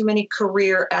really too many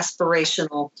career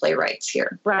aspirational playwrights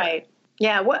here. Right.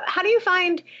 Yeah. How do you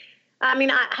find, I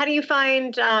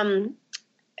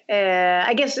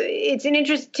guess it's an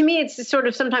interest to me. It's sort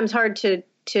of sometimes hard to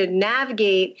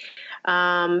navigate.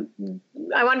 I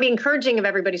want to be encouraging of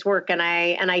everybody's work, and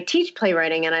I teach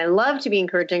playwriting, and I love to be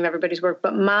encouraging of everybody's work,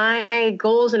 but my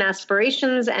goals and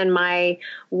aspirations and my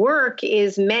work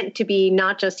is meant to be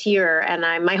not just here. And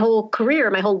my whole career,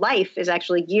 my whole life is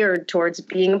actually geared towards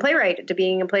being a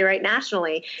playwright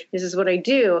nationally. This is what I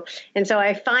do. And so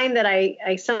I find that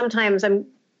I sometimes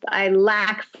I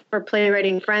lack for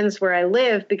playwriting friends where I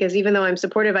live, because even though I'm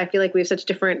supportive, I feel like we have such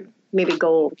different maybe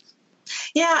goals.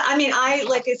 Yeah,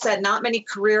 like I said, not many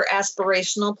career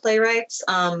aspirational playwrights.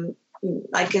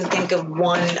 I can think of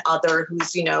one other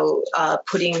who's,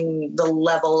 putting the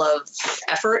level of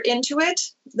effort into it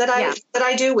that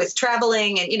I do with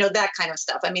traveling and, that kind of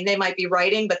stuff. They might be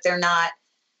writing, but they're not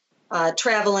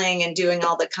traveling and doing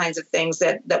all the kinds of things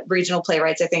that regional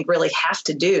playwrights, I think, really have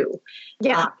to do.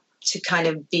 Yeah. To kind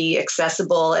of be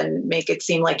accessible and make it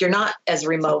seem like you're not as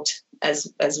remote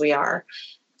as we are.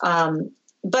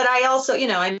 But I also,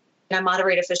 I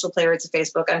moderate official playwrights at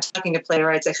Facebook. I'm talking to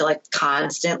playwrights, I feel like,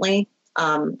 constantly,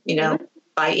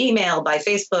 by email, by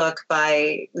Facebook,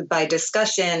 by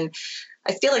discussion.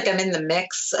 I feel like I'm in the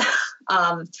mix.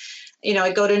 I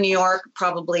go to New York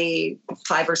probably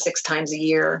 5 or 6 times a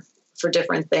year for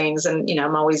different things. And,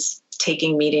 I'm always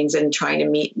taking meetings and trying to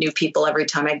meet new people every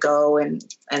time I go and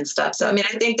stuff. So, I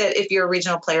think that if you're a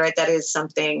regional playwright, that is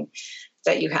something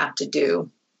that you have to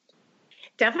do.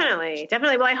 Definitely.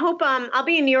 Well, I hope I'll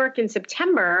be in New York in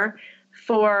September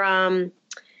for I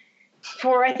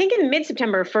think in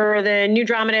mid-September for the New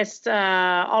Dramatist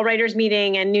All Writers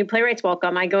Meeting and New Playwrights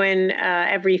Welcome. I go in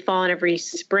every fall and every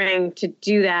spring to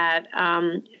do that,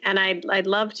 and I'd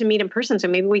love to meet in person. So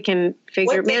maybe we can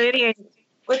figure.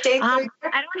 What date? I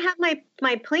don't have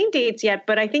my plane dates yet,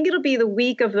 but I think it'll be the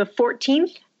week of the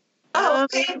 14th. Oh,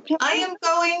 okay. I am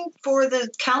going for the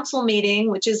council meeting,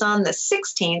 which is on the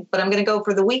 16th, but I'm going to go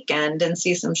for the weekend and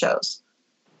see some shows.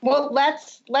 Well,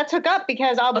 let's hook up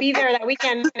because I'll be there that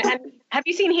weekend. And have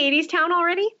you seen Hadestown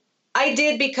already? I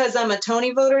did because I'm a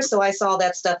Tony voter, so I saw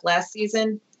that stuff last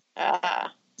season. All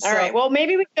right. Well,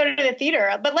 maybe we can go to the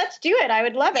theater, but let's do it. I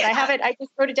would love it. Yeah. I have it. I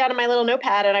just wrote it down on my little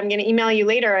notepad, and I'm going to email you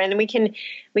later, and we can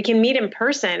meet in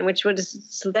person, which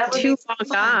was too long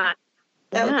gone.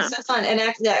 That would be so fun. And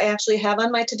I actually have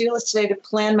on my to-do list today to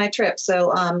plan my trip.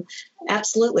 So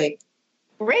absolutely.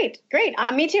 Great.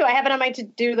 Me too. I have it on my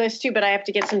to-do list too, but I have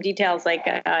to get some details like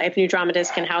if New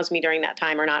Dramatists can house me during that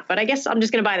time or not. But I guess I'm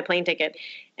just going to buy the plane ticket.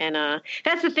 And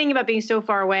that's the thing about being so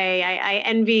far away. I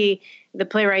envy the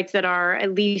playwrights that are,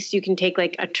 at least you can take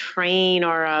like a train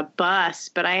or a bus,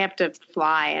 but I have to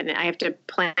fly and I have to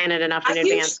plan it enough in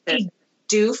advance.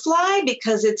 Do fly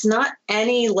because it's not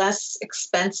any less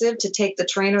expensive to take the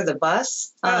train or the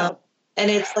bus. And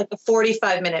it's like a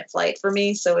 45-minute flight for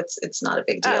me. So it's not a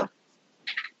big deal.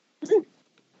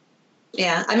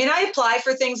 Yeah. I mean, I apply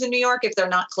for things in New York if they're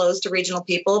not closed to regional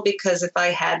people, because if I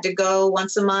had to go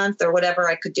once a month or whatever,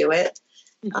 I could do it.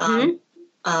 And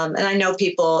I know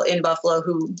people in Buffalo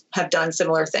who have done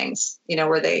similar things,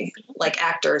 where they, like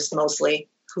actors mostly,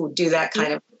 who do that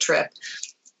kind of trip.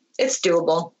 It's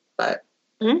doable, but.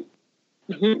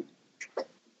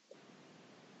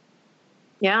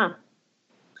 Yeah,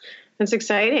 that's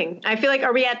exciting. I feel like,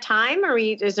 are we at time?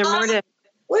 Is there more to?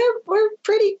 We're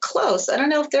pretty close. I don't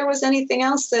know if there was anything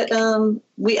else that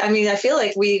I feel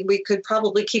like we could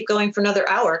probably keep going for another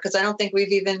hour, because I don't think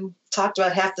we've even talked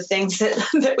about half the things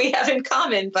that we have in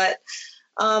common. But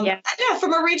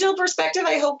from a regional perspective,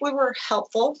 I hope we were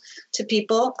helpful to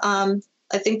people.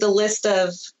 I think the list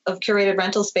of curated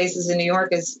rental spaces in New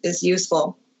York is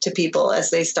useful to people as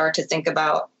they start to think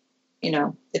about,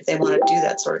 if they want to do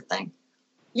that sort of thing.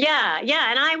 Yeah.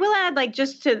 And I will add, like,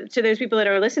 just to those people that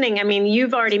are listening, I mean,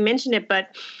 you've already mentioned it, but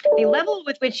the level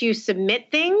with which you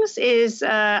submit things is,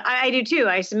 I do too.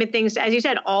 I submit things, as you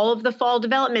said, all of the fall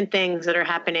development things that are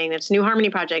happening. That's New Harmony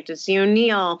Project, it's the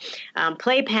O'Neill,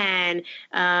 Playpen,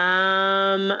 the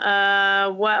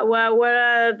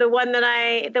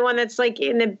one that's like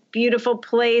in the beautiful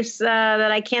place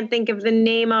that I can't think of the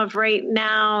name of right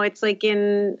now. It's like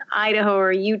in Idaho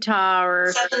or Utah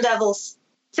or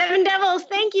Seven Devils,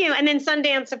 thank you. And then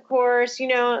Sundance, of course,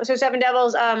 so Seven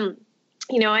Devils, and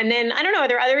then, I don't know, are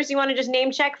there others you want to just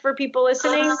name check for people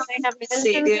listening?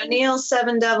 The O'Neill,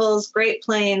 Seven Devils, Great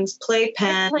Plains,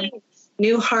 Playpen,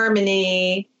 New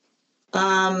Harmony.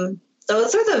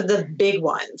 Those are the big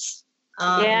ones.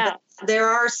 There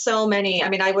are so many. I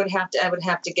mean, I would have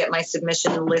to get my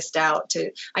submission list out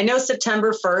I know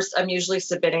September 1st, I'm usually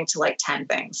submitting to like 10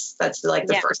 things. That's like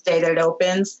the first day that it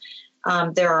opens.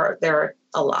 There are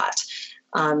a lot,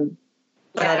 but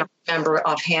I don't remember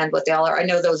offhand what they all are. I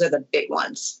know those are the big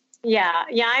ones. Yeah.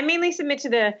 I mainly submit to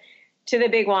the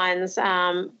big ones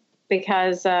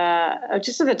because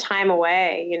just of the time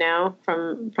away,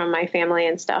 from my family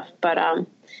and stuff. But I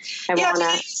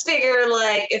just figure,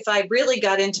 like, if I really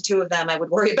got into two of them, I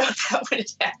would worry about that when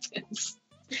it happens.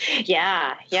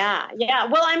 Yeah.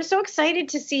 Well, I'm so excited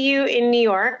to see you in New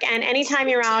York, and anytime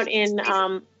you're out in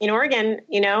Oregon,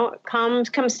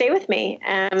 come stay with me.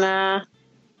 And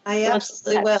I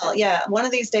absolutely will. Yeah, one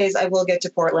of these days I will get to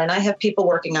Portland. I have people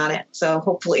working on it, so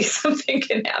hopefully something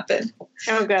can happen.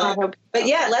 Oh, good. I hope. But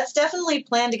yeah, let's definitely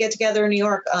plan to get together in New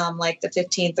York, like the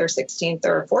 15th or 16th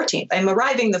or 14th. I'm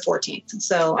arriving the 14th,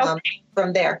 so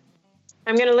from there.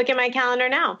 I'm going to look at my calendar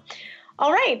now.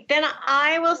 All right, then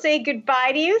I will say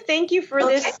goodbye to you. Thank you for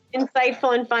this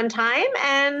insightful and fun time.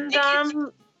 And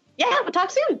we'll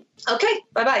talk soon. Okay,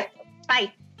 bye-bye.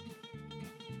 Bye.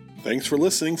 Thanks for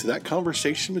listening to that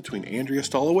conversation between Andrea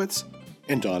Stolowitz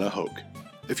and Donna Hoke.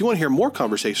 If you want to hear more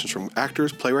conversations from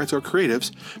actors, playwrights, or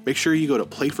creatives, make sure you go to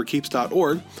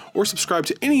playforkeeps.org or subscribe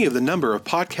to any of the number of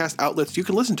podcast outlets you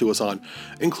can listen to us on,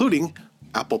 including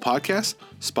Apple Podcasts,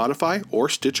 Spotify, or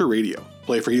Stitcher Radio.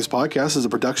 Play for Keeps podcast is a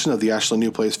production of the Ashland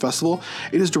New Plays Festival.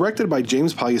 It is directed by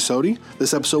James Pagliasotti.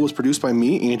 This episode was produced by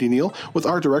me, Andy Neal, with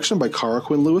art direction by Cara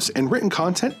Quinn Lewis and written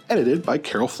content edited by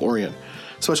Carol Florian.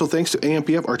 Special thanks to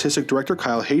AMPF Artistic Director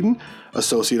Kyle Hayden,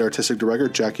 Associate Artistic Director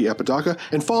Jackie Apodaca,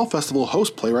 and Fall Festival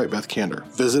host Playwright Beth Kander.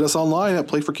 Visit us online at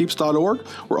playforkeeps.org.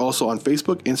 We're also on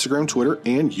Facebook, Instagram, Twitter,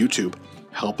 and YouTube.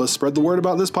 Help us spread the word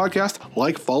about this podcast.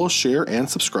 Like, follow, share, and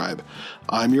subscribe.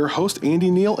 I'm your host, Andy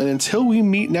Neal, and until we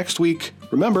meet next week,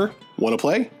 remember, want to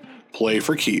play? Play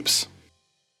for Keeps.